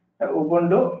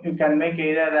 Ubuntu, you can make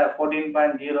either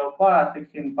 14.04 or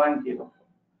 16.04.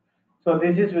 So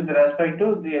this is with respect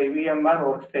to the VMware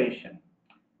workstation.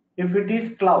 If it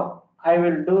is cloud, I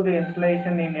will do the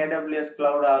installation in AWS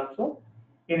cloud also.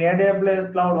 In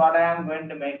AWS cloud, what I am going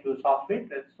to make use of it.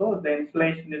 So the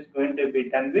installation is going to be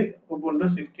done with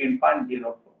Ubuntu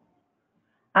 16.04.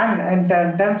 And in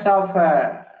terms of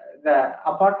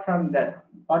apart from that,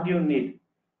 what you need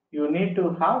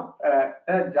to have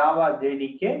the Java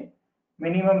JDK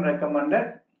minimum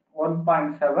recommended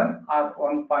 1.7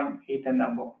 or 1.8 and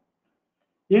above.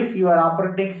 If your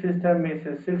operating system is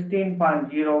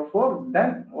 16.04,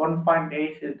 then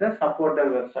 1.8 is the supported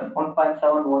version.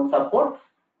 1.7 won't support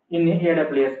in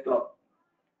AWS cloud.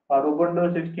 For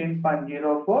Ubuntu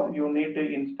 16.04, you need to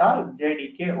install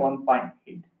JDK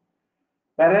 1.8.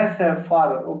 Whereas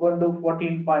for Ubuntu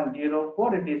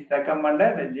 14.04, it is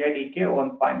recommended JDK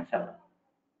 1.7.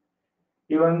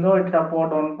 Even though it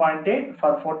supports 1.8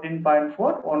 for 14.4,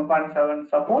 1.7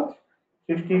 supports,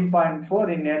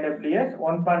 16.4 in AWS,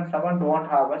 1.7 don't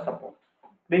have a support.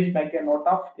 Please make a note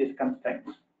of these constraints.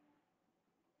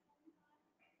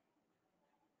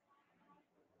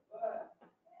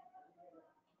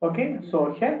 Okay,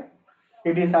 so here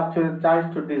it is up to the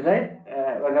choice to decide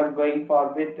whether going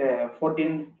for with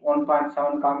 14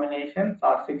 1.7 combinations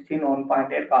or 16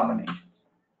 1.8 combinations.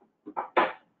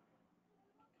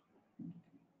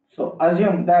 So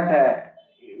assume that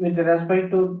with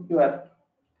respect to your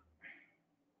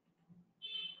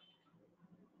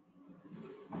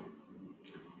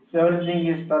so everything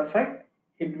is perfect,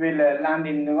 it will land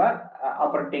in your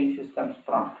operating systems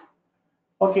prompt.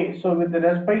 Okay, so with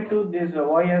respect to this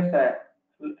OS,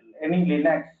 any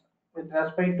Linux, with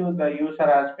respect to the user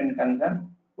has been concerned,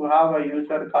 you have a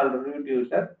user called root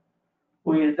user,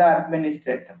 who is the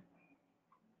administrator.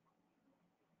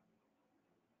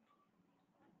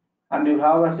 And you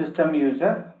have a system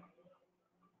user,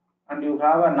 and you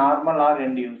have a normal or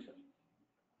end user.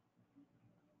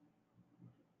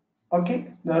 Okay,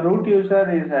 the root user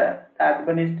is a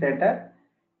administrator.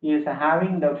 He is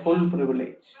having the full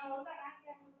privilege.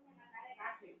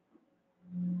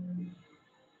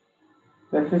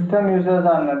 The system users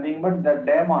are nothing but the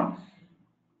daemons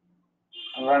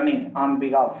running on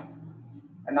behalf.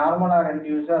 A normal or end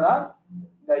user are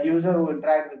the user who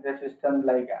interact with the system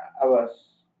like ours.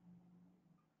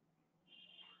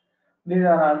 These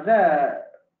are all the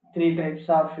three types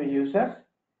of users.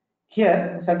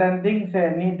 Here, certain things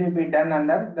need to be done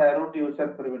under the root user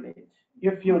privilege.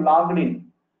 If you logged in,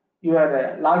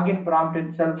 your login prompt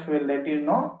itself will let you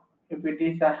know if it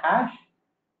is a hash,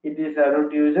 it is a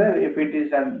root user. If it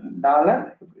is a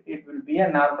dollar, it will be a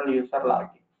normal user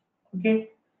login. Okay.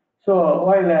 So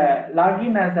while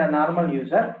login as a normal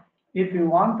user, if you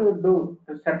want to do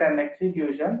certain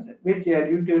executions which a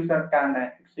root user can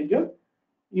execute,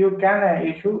 you can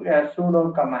issue a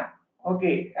sudo command.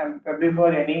 Okay, and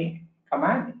before any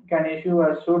command, you can issue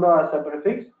a sudo as a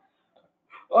prefix,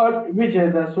 or which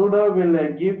the sudo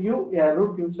will give you a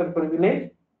root user privilege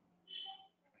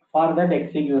for that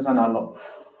execution alone.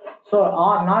 So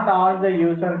not all the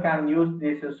user can use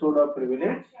this sudo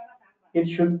privilege. It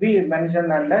should be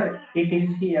mentioned under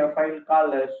etc a file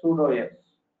called sudo s.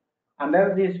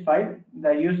 Under this file, the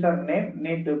username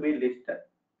need to be listed.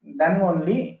 Then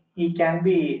only he can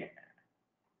be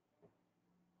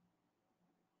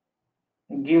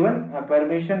given a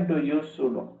permission to use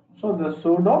sudo. So the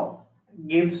sudo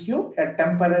gives you a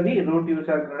temporary root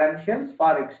user credentials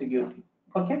for executing.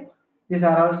 Okay, these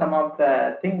are all some of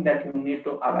the things that you need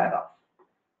to aware of.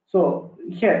 So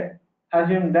here,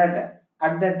 assume that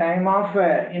at the time of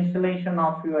installation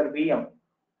of your VM,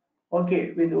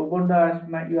 okay, with Ubuntu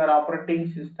as your operating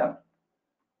system,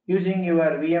 using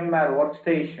your VMware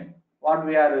workstation, what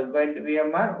we are going to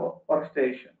VMware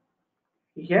workstation.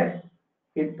 Here,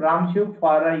 it prompts you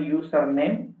for a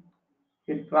username.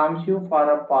 It prompts you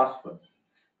for a password.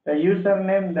 The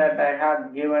username that I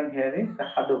have given here is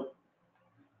Hadoop,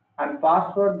 and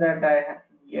password that I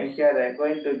here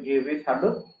going to give is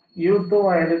Hadoop. You too,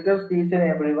 I request each and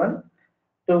everyone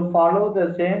to follow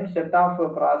the same set of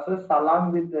process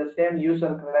along with the same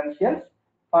user credentials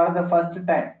for the first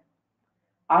time.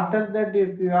 After that,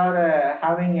 if you are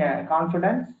having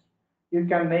confidence, you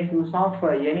can make use of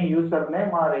any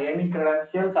username or any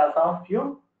credentials as of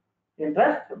your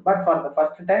interest. But for the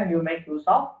first time, you make use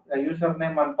of the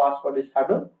username and password is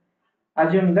Hadoop.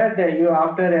 Assume that you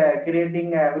after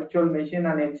creating a virtual machine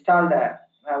and installed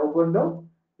Ubuntu,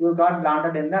 you got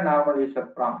landed in the normal user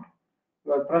prompt.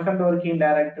 Your present working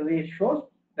directory shows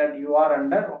that you are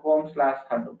under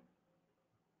home/Hadoop.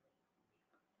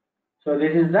 So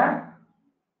this is the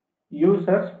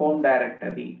user's home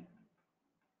directory,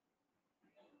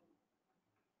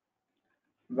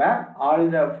 where all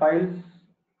the files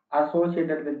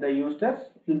associated with the users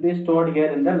will be stored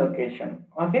here in the location.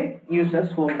 Okay,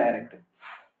 user's home directory.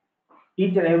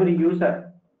 Each and every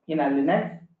user in a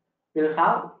Linux will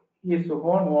have his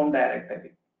own home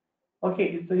directory.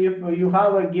 Okay, so if you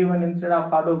have a given instead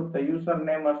of Hadoop the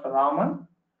username as Raman,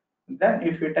 then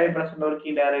if you type present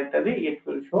key directory, it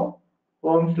will show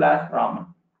home/Raman.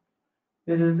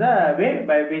 This is the way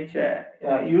by which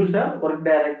user work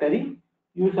directory,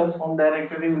 user's home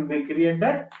directory will be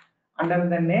created under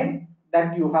the name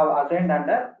that you have assigned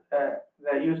under the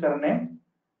username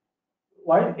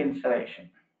while installation.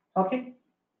 Okay,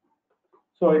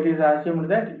 so it is assumed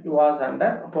that it was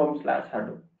under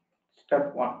home/Hadoop.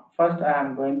 Step 1. First, I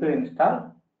am going to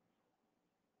install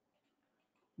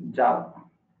Java.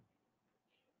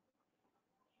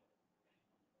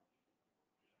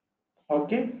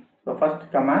 Okay, so first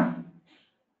command.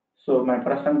 So my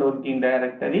present working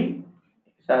directory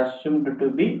is assumed to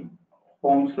be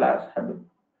home/Hadoop.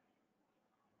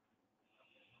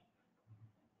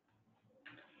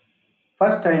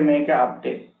 First, I make an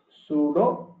update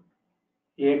sudo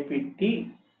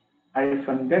apt-get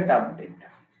update.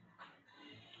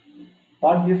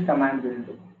 What this command will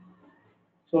do?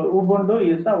 So Ubuntu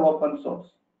is a open source.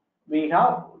 We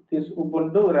have this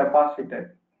Ubuntu repository.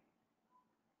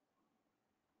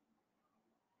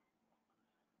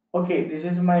 Okay, this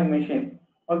is my machine.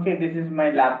 Okay, this is my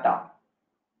laptop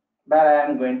where I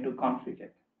am going to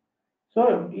configure.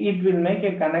 So it will make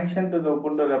a connection to the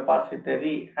Ubuntu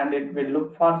repository and it will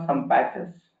look for some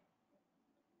patches.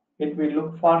 It will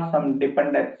look for some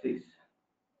dependencies.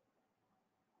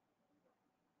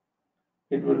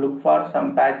 It will look for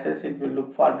some patches, it will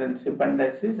look for the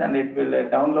dependencies, and it will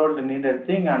download the needed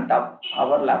thing on top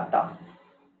our laptop.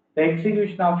 The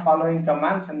execution of following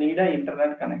commands need an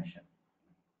internet connection.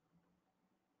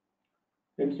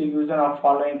 The execution of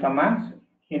following commands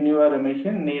in your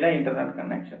machine need an internet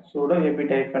connection. Sudo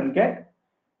apt-get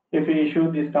If you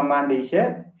issue this command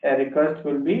here, a request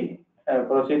will be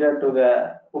proceeded to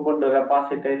the Ubuntu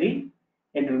repository.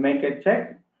 It will make a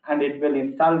check and it will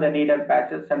install the needed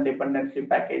patches and dependency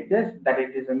packages that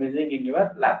it is missing in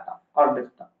your laptop or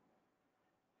desktop.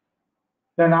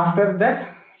 Then after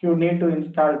that, you need to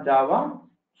install Java.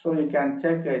 So you can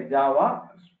check Java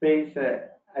space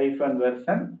hyphen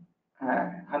version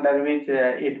under which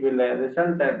it will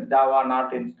result Java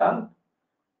not installed.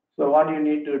 So what you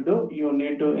need to do, you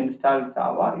need to install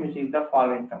Java using the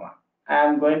following command. I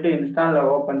am going to install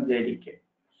OpenJDK.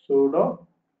 Sudo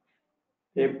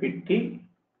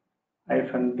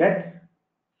apt-get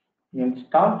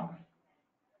install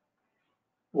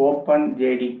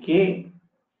OpenJDK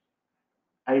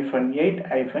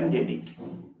 -8-JDK.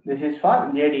 This is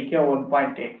for JDK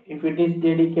 1.8. If it is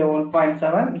JDK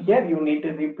 1.7, here you need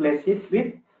to replace it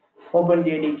with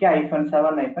OpenJDK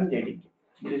 -7-JDK.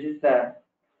 This is the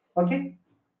okay.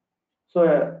 So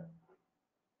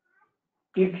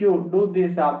if you do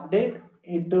this update,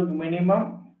 it took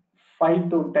minimum 5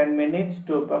 to 10 minutes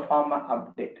to perform an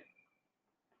update.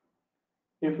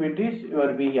 If it is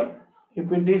your VM,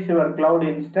 if it is your cloud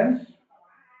instance,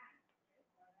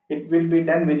 it will be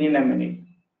done within a minute.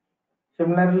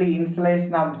 Similarly,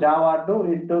 installation of Java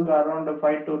 2, it took around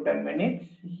 5 to 10 minutes.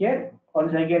 Here,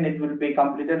 once again, it will be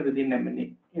completed within a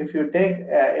minute. If you take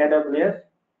AWS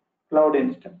cloud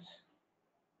instance,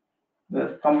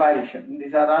 the comparison,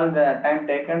 these are all the time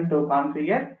taken to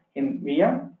configure in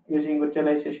VM using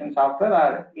virtualization software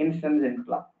or instance in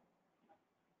cloud.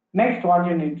 Next, what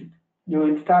you need to do, you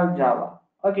install Java.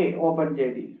 Okay,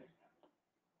 OpenJDK.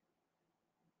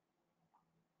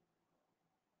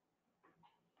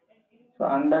 So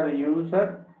under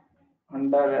user,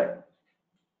 under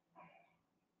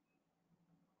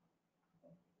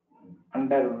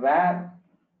where,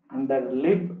 under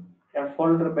lib, a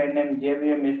folder by name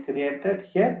JVM is created.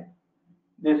 Here,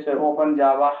 this Open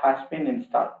Java has been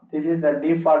installed. This is the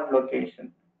default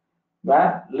location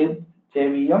where lib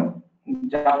JVM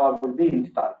Java will be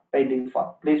installed by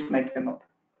default. Please make a note.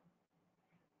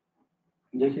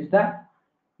 This is the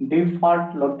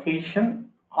default location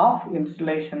of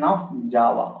installation of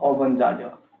Java, Open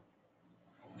Java.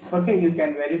 Okay, you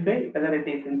can verify whether it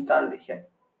is installed here.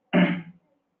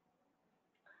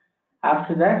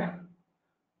 After that,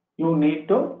 you need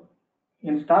to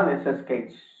install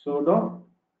SSH. Sudo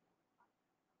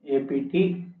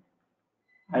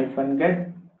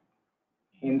apt-get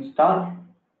install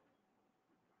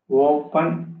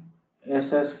open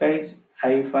ssh-server.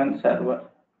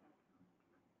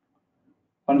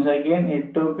 Once again,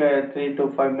 it took 3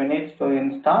 to 5 minutes to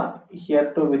install.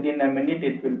 Here too, within a minute,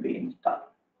 it will be installed.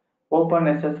 Open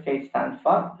SSH stands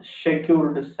for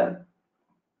secured shell.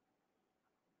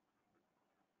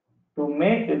 To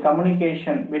make a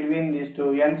communication between these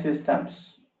two end systems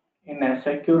in a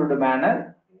secured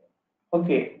manner,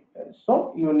 okay,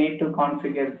 so you need to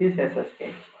configure this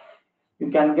SSH.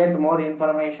 You can get more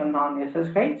information on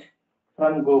SSH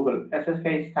from Google.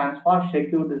 SSH stands for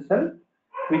secured shell,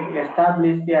 which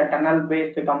establishes a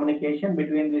tunnel-based communication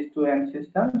between these two end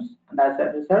systems, and as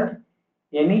a result,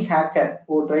 any hacker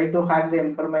who try to hack the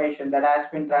information that has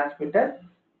been transmitted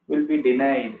will be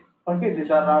denied. Okay, these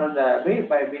are all the way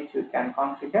by which you can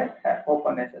configure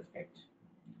OpenSSH.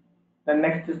 The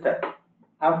next step,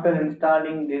 after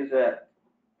installing this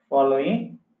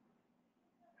following,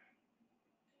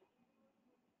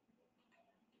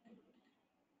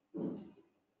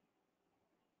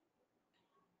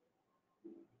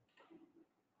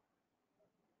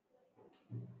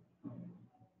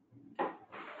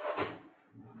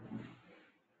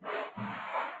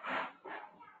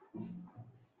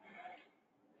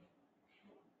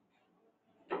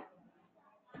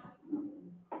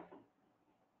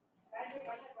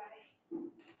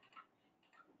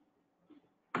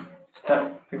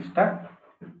 next step.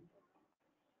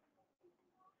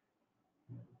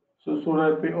 So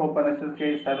sudo open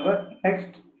SSH server.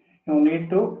 Next, you need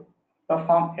to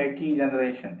perform a key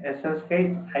generation,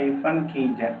 SSH-key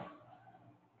gen.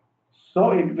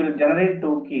 So it will generate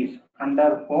two keys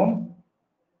under home,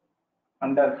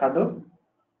 under Hadoop.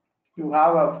 You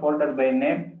have a folder by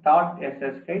name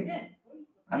 .ssh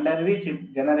under which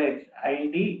it generates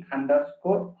id_rsa.pub,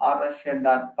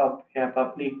 a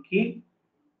public key,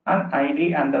 and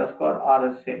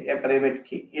id_rsa, a private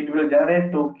key. It will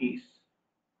generate two keys.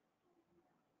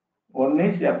 One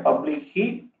is a public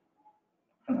key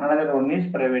and another one is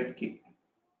private key.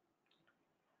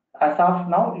 As of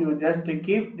now, you just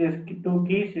keep these two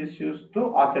keys is used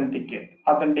to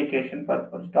authentication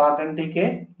purpose. To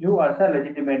authenticate you as a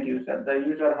legitimate user, the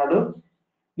user Hadoop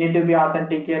need to be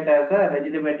authenticated as a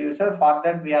legitimate user. For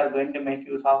that, we are going to make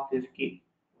use of this key.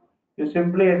 You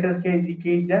simply SSH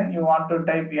key, then you want to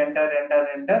type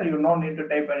enter. You don't need to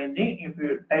type anything. If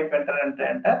you type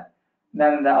enter,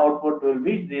 then the output will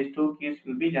be, these two keys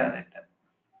will be generated.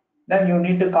 Then you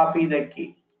need to copy the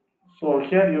key. So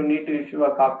here you need to issue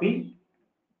a copy.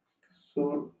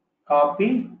 So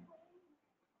copy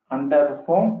under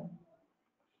home,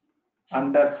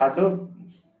 under Hadoop,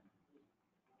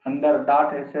 under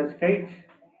 .ssh,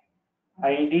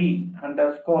 id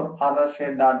underscore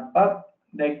authorshare.pub.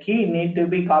 The key need to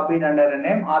be copied under a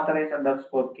name authorized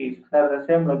underscore keys. They are the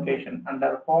same location,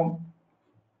 under home,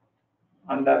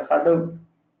 under Hadoop,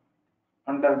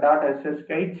 under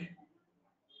 .ssh,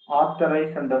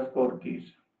 authorized underscore keys.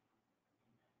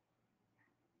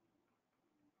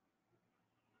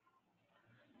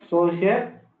 So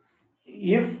here,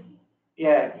 if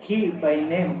a key by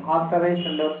name authorized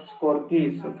underscore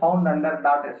keys found under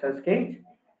 .ssh,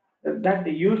 that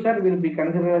user will be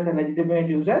considered as a legitimate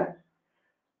user,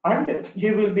 and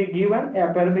he will be given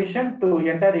a permission to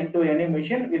enter into any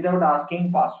machine without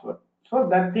asking password. So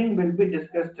that thing will be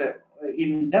discussed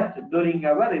in depth during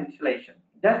our installation.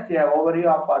 Just an overview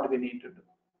of what we need to do.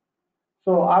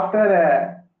 So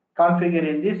after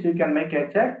configuring this, you can make a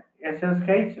check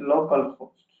SSH localhost.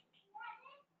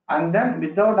 And then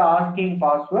without asking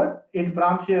password, it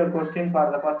prompts you a question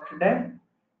for the first time.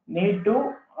 Need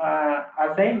to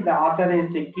assign the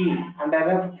authorized key under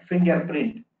a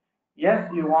fingerprint.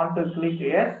 Yes, you want to click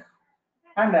yes,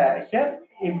 and here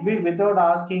it will, without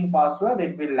asking password,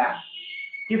 it will land.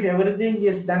 If everything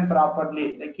is done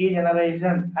properly, the key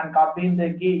generation and copying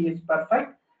the key is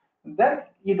perfect, then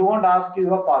it won't ask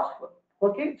you a password.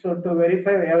 Okay, so to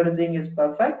verify everything is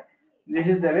perfect, this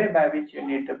is the way by which you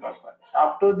need to perform.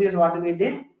 Up to this, what we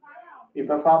did, we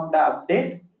performed the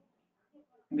update,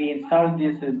 we installed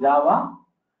this Java,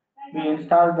 we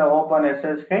installed the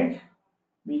OpenSSH,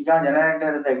 we got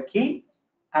generated the key,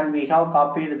 and we have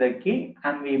copied the key,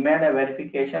 and we made a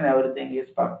verification, everything is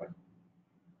perfect.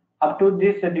 Up to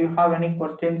this, do you have any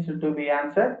questions to be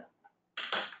answered?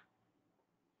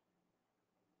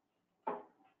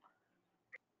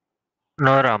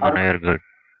 No, Raman, you're good.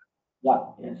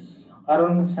 Yeah, yes.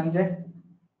 Arun, Sanjay?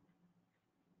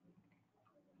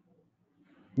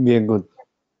 We are good.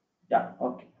 Yeah,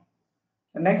 okay.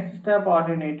 The next step, what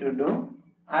you need to do,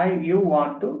 you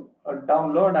want to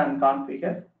download and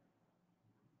configure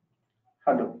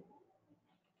Hadoop.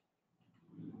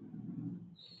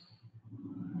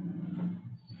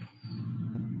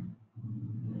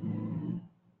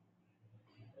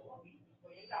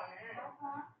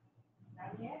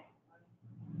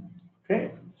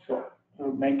 Okay, so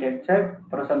you make a check,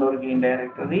 present working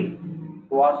directory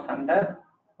was under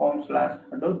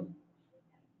home/Hadoop.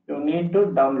 You need to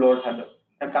download Hadoop.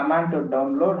 The command to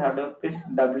download Hadoop is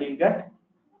wget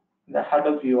the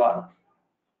Hadoop URL.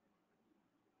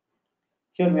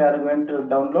 Here we are going to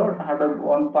download Hadoop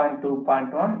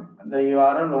 1.2.1, the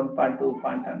URL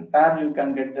 1.2.1. Where you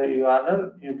can get the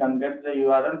URL? You can get the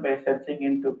URL by searching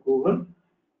into Google.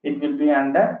 It will be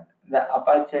under the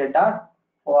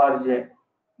apache.org.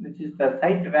 This is the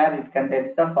site where it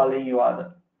contains the following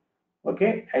URL.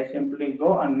 Okay, I simply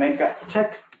go and make a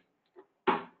check.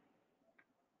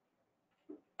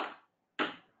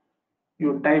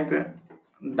 You type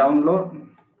download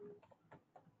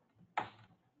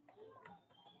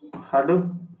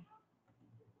Hadoop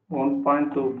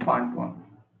 1.2.1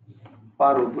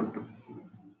 for Ubuntu.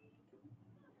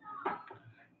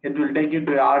 It will take you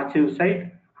to the archive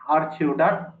site,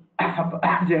 archive.org.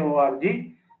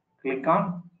 Click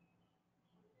on.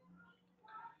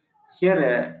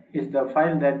 Here is the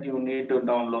file that you need to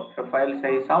download. The file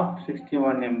size of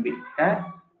 61 MB.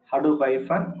 Hadoop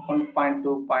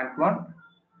 1.2.1.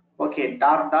 Okay,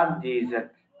 .gz.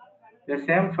 The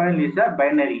same file is a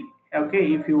binary.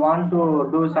 Okay, if you want to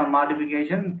do some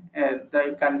modification,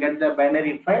 you can get the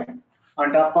binary file.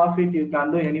 On top of it, you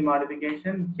can do any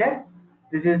modification. Here,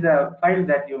 this is the file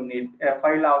that you need, a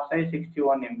file of size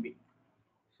 61 MB.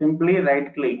 Simply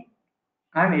right click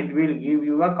and it will give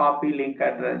you a copy link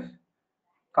address.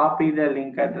 Copy the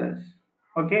link address.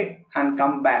 Okay, and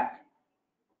come back.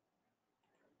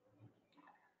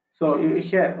 So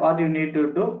here, what you need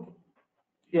to do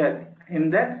here in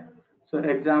that. So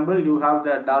example, you have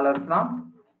the dollar prompt.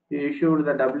 You issued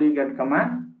the wget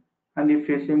command, and if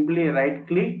you simply right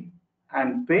click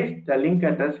and paste, the link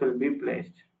address will be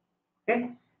placed.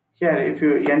 Okay. Here, if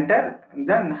you enter,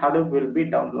 then Hadoop will be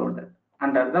downloaded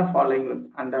under the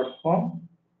following, under home,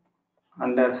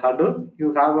 under Hadoop.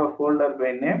 You have a folder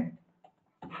by name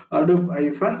Hadoop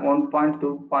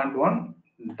 1.2.1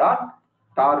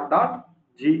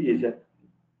 .tar.gz.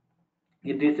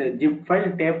 It is a zip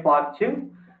file, tape archive,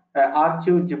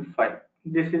 archive zip file.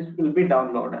 this is will be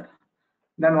downloaded.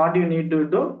 Then what you need to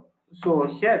do? So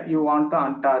here you want to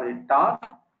enter it. Tar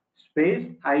space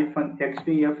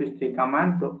 -xdf is the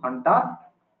command to enter.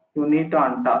 You need to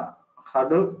enter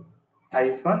Hadoop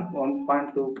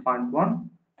 -1.2.1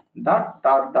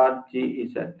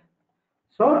 .tar.gz.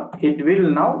 So it will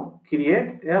now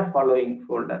create a following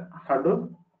folder. Hadoop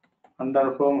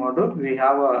under home Hadoop, we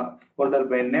have a folder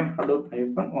by name Hadoop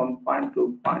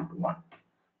 -1.2.1.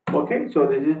 Okay, so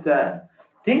this is the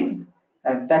thing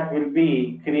that will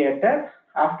be created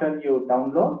after you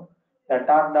download the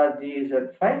tar.gz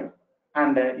file,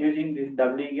 and using this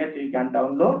wget you can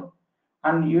download,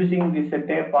 and using this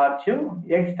tape archive,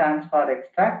 X stands for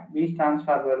extract, B stands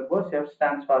for verbose, F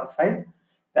stands for file.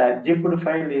 The zipped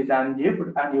file is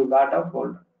unzipped, and you got a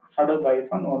folder Hadoop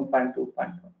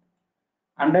 -1.2.1,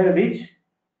 under which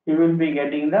you will be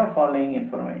getting the following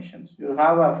information. You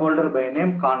have a folder by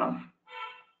name conf.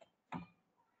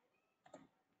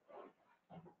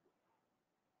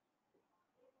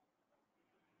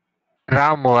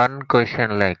 Ram, one question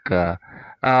Hadoop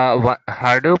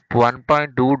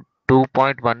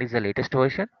 1.2.1 is the latest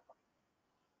version?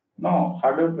 No,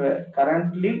 Hadoop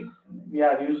currently we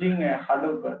are using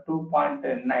Hadoop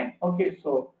 2.9. Okay,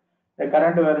 so the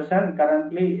current version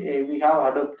currently we have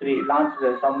Hadoop 3 launched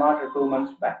somewhat 2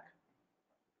 months back.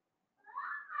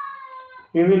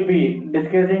 We will be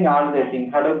discussing all the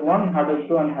things Hadoop 1, Hadoop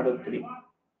 2, and Hadoop 3.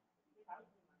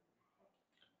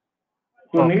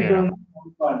 You need Okay, to Ram. know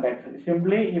context.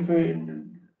 Simply,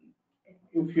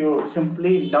 if you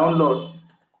simply download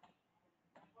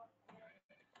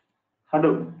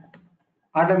Hadoop,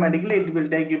 automatically it will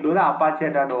take you to the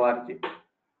apache.org.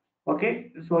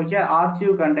 Okay, so here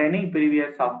archive containing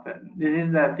previous software. This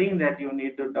is the thing that you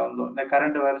need to download. The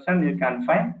current version you can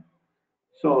find.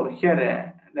 So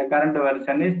here the current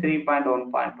version is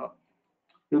 3.1.1.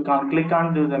 You can click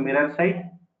on to the mirror site.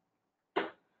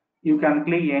 You can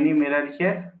click any mirror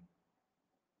here,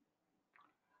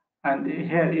 and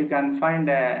here you can find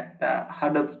the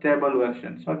Hadoop stable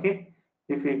versions. Okay,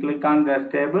 if you click on the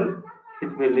stable,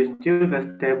 it will list you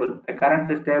the stable. The current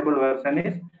stable version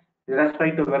is with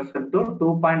respect to version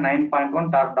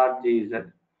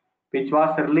 2.9.1 which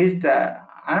was released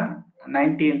on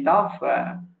 19th of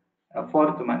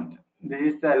 4th month. This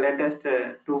is the latest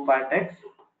 2.x.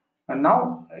 And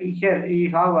now here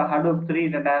you have a Hadoop 3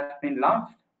 that has been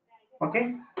launched.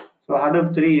 Okay, so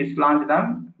Hadoop 3 is launched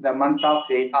on the month of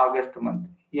August month,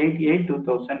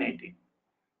 8/8/2018,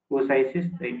 whose size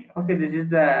is 3. Okay, this is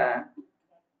the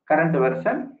current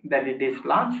version that it is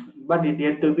launched, but it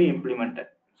yet to be implemented.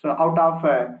 So out of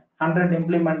 100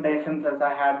 implementations, as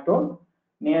I have told,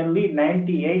 nearly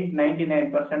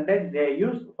 98-99% they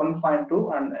use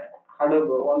 1.2 and Hadoop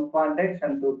 1.x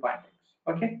and 2.x.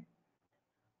 Okay,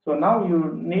 so now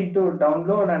you need to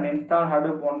download and install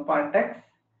Hadoop 1.x,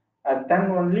 and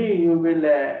then only you will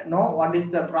know what is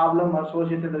the problem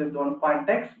associated with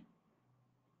 1.x,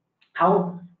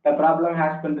 how the problem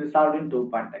has been resolved in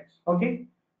 2.x. Okay,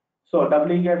 so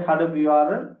wget Hadoop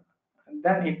URL,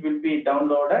 then it will be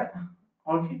downloaded.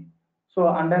 Okay, so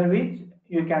under which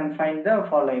you can find the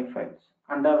following files.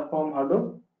 Under home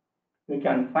Hadoop, you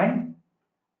can find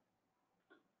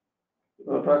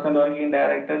present working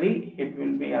directory. It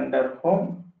will be under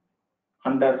home,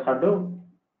 under Hadoop.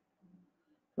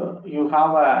 So you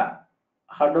have a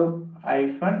Hadoop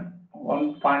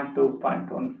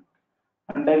 -1.2.1,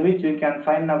 under which you can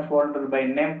find a folder by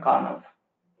name conf.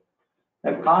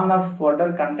 The conf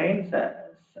folder contains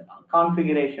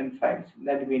configuration files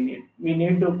that we need. We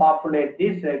need to populate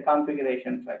these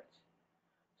configuration files.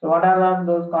 So what are all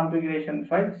those configuration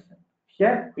files?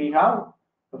 Here we have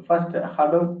the first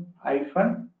Hadoop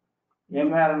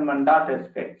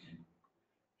 -environment.sketch.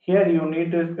 Here you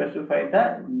need to specify the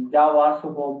Java's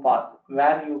home path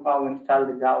where you have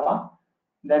installed Java,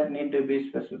 that need to be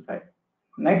specified.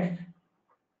 Next,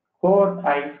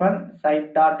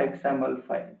 code-site.xml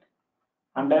file,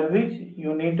 under which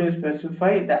you need to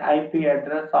specify the IP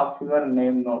address of your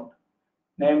name node.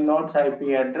 Name node's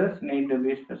IP address need to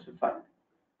be specified.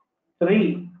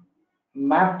 3.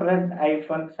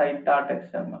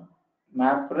 Mapred-site.xml.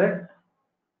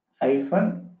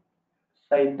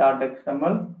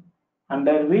 Mapred-site.xml,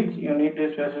 under which you need to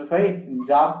specify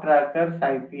job tracker's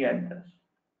IP address.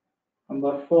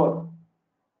 Number 4.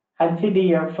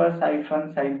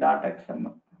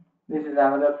 hdfs-site.xml. This is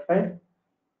another file.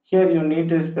 Here you need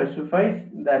to specify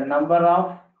the number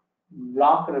of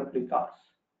block replicas.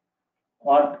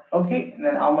 What? Okay,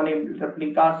 then how many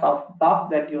replicas of block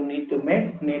that you need to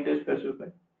make, need to specify.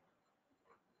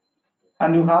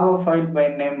 And you have a file by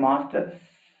name masters.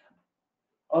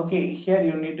 Okay, here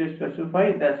you need to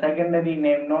specify the secondary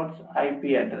name node's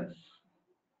IP address.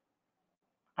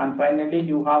 And finally,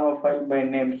 you have a file by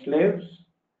name slaves.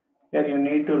 Here you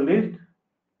need to list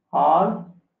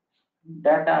all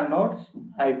data nodes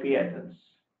IP address.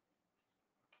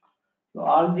 So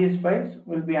all these files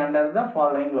will be under the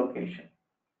following location.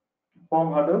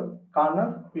 Home Hadoop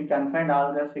corner, we can find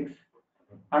all the 6.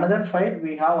 Another file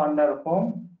we have under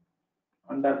home,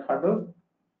 under Hadoop,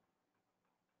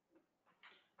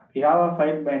 we have a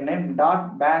file by name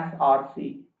 .bash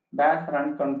rc, bash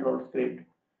run control script.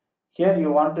 Here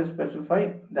you want to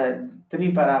specify the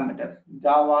 3 parameters,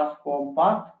 Java's home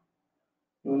path,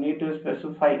 you need to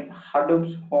specify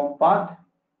Hadoop's home path,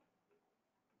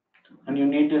 and you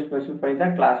need to specify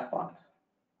the class path.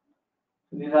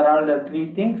 These are all the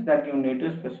 3 things that you need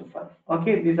to specify.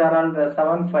 Okay, these are all the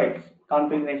 7 files,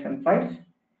 configuration files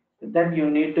that you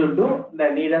need to do the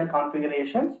needed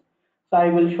configurations. So I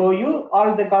will show you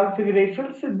all the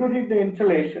configurations during the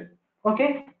installation.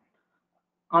 Okay,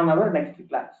 on our next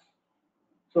class.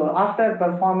 So after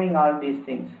performing all these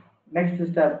things, next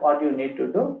step what you need to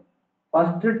do,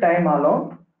 first time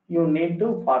alone you need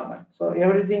to format. So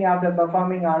everything after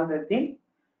performing all the things,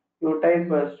 you type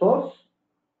source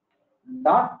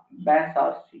dot bash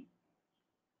rc.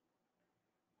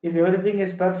 If everything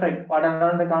is perfect, what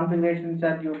are all the configurations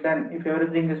that you've done? If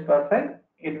everything is perfect,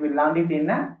 it will land it in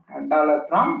a dollar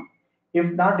prompt.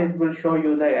 If not, it will show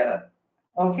you the error.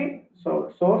 Okay,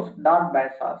 so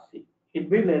source.bash.rc. It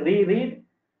will reread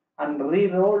and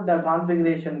re-roll the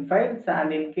configuration files,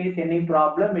 and in case any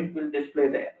problem, it will display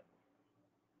there.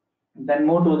 Then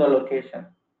move to the location.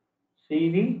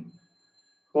 cd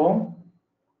home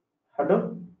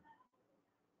Hadoop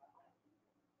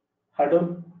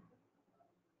Hadoop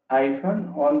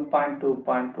hyphen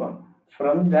 1.2.1.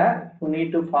 From there, you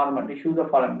need to format, issue the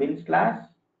following bin slash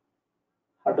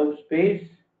Hadoop space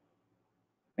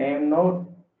name node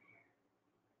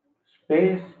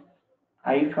space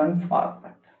hyphen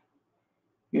format.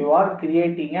 You are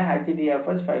creating a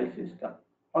HDFS file system.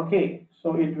 Okay,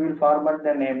 so it will format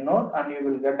the name node and you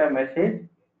will get a message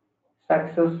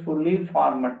successfully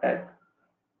formatted.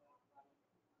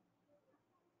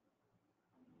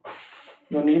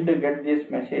 You need to get this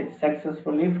message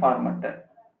successfully formatted.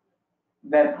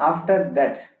 Then after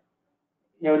that,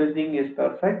 everything is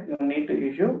perfect. You need to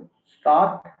issue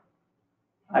start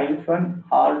hyphen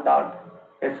all dot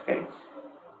escapes.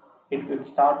 It will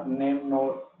start name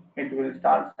node, it will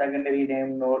start secondary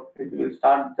name node, it will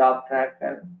start job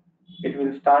tracker, it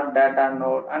will start data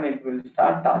node, and it will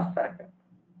start task tracker.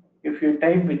 If you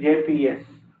type JPS,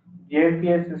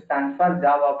 JPS stands for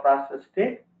Java Process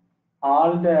State,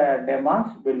 all the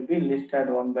demands will be listed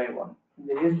one by one.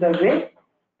 This is the way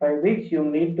by which you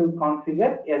need to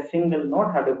configure a single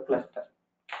node Hadoop cluster.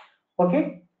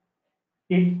 Okay,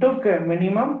 it took a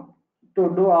minimum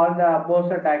to do all the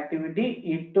opposite activity.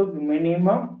 It took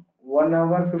minimum 1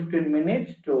 hour 15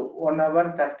 minutes to 1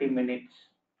 hour 30 minutes.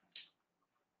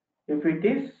 If it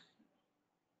is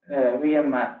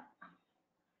VMware,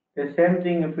 the same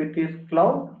thing if it is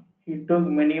cloud, it took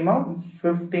minimum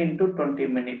 15 to 20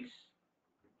 minutes.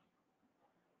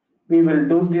 We will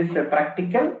do this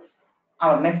practical.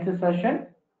 Our next session,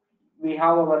 we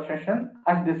have our session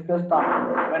as discussed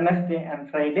on Wednesday and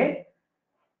Friday,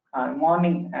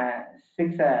 morning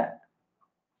 6:30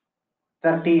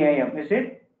 a.m. Is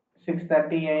it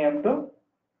 6:30 a.m. to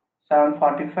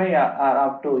 7:45 or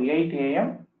up to 8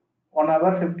 a.m. 1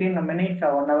 hour 15 minutes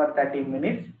or 1 hour 30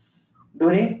 minutes.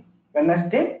 During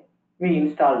Wednesday, we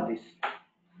install this.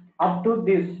 Up to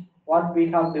this, what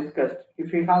we have discussed.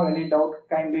 If you have any doubt,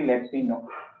 kindly let me know.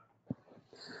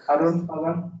 Arun,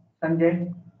 Pavan,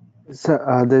 Sanjay. So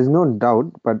there's no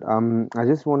doubt, but I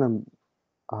just want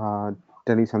to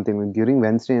tell you something. Like, during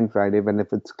Wednesday and Friday, when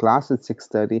if it's class at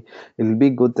 6:30, it'll be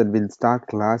good that we'll start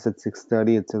class at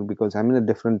 6:30 itself, because I'm in a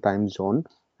different time zone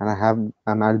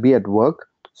and I'll be at work,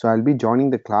 so I'll be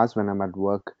joining the class when I'm at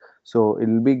work. So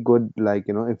it'll be good, like,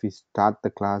 if we start the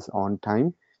class on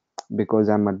time, because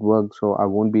I'm at work, so I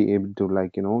won't be able to,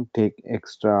 like, take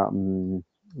extra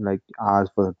like hours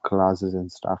for the classes and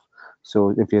stuff.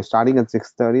 So if you're starting at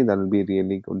 6:30, that'll be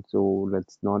really good. So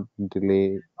let's not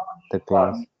delay the For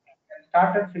class. me,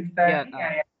 start at Yeah, 6:30 and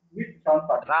end at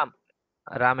 7:45.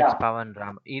 Ram, it's Yeah. Pavan.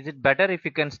 Ram, is it better if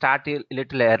you can start a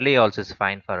little early? Also, is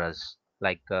fine for us.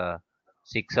 Like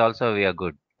 6 also, we are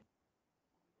good.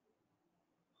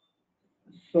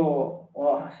 So,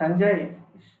 Sanjay,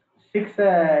 6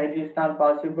 it is not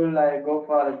possible. I go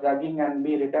for jogging and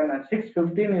be returned at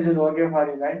 6:15. Is it okay for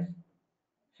you guys?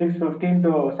 6:15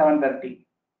 to 7:30.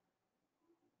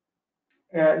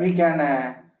 We can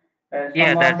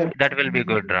Yeah, some of the that will be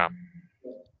good, Ram.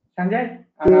 Sanjay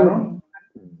and Arun?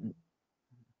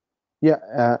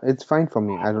 Yeah, it's fine for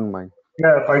me. I don't mind.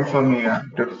 Yeah, fine for me. Yeah.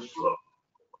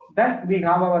 Then we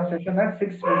have our session at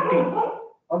 6:15.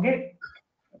 Okay,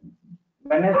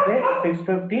 Wednesday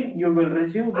 6:15. You will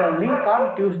receive the link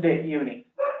on Tuesday evening.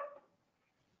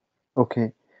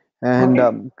 Okay. And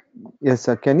Okay. yes,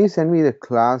 sir. Can you send me the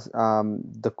class,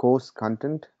 the course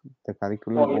content, the Oh,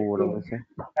 curriculum, yes, or whatever, sir?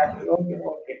 okay,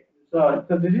 okay.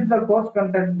 So this is the course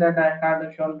content that I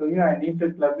had shown to you. I need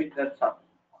to club it. That's all.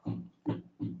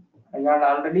 I had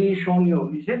already shown you.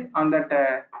 Is it on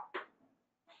that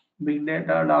big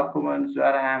data documents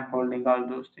where I am holding all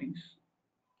those things?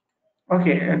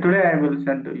 Okay, today I will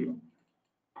send to you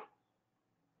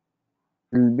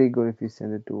It'll be good if you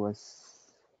send it to us.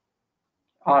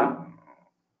 all.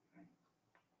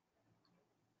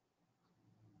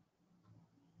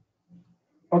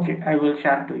 Okay, I will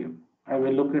share to you. I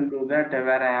will look into that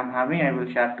where I am having. I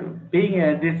will share to you. Being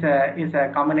this is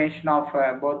a combination of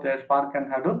both Spark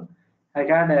and Hadoop. I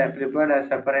got prepared a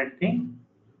separate thing.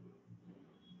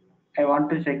 I want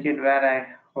to check it where I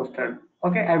hosted.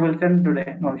 Okay, I will send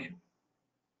today. No issue.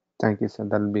 Thank you, sir.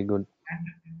 That'll be good.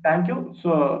 Thank you.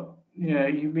 So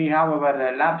we have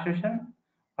our lab session.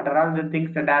 What are all the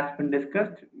things that has been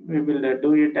discussed? We will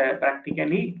do it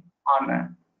practically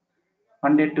on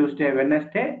Monday, Tuesday,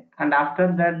 Wednesday, and after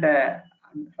that,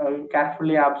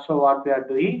 carefully observe what we are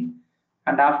doing.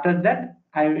 And after that,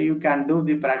 you can do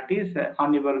the practice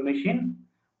on your machine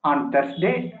on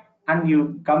Thursday, and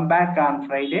you come back on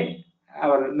Friday.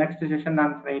 Our next session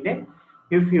on Friday.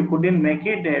 If you couldn't make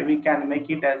it, we can make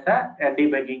it as a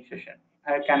debugging session.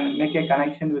 I can make a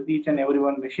connection with each and every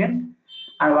one machine,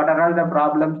 and what are all the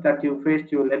problems that you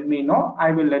faced, you let me know. I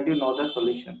will let you know the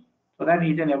solution, so that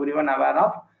each and everyone aware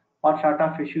of what sort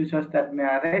of issues that may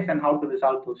arise and how to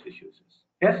resolve those issues.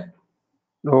 Yes?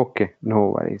 Okay,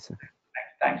 no worries, sir.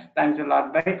 Thanks. Thanks a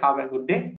lot. Bye. Have a good day.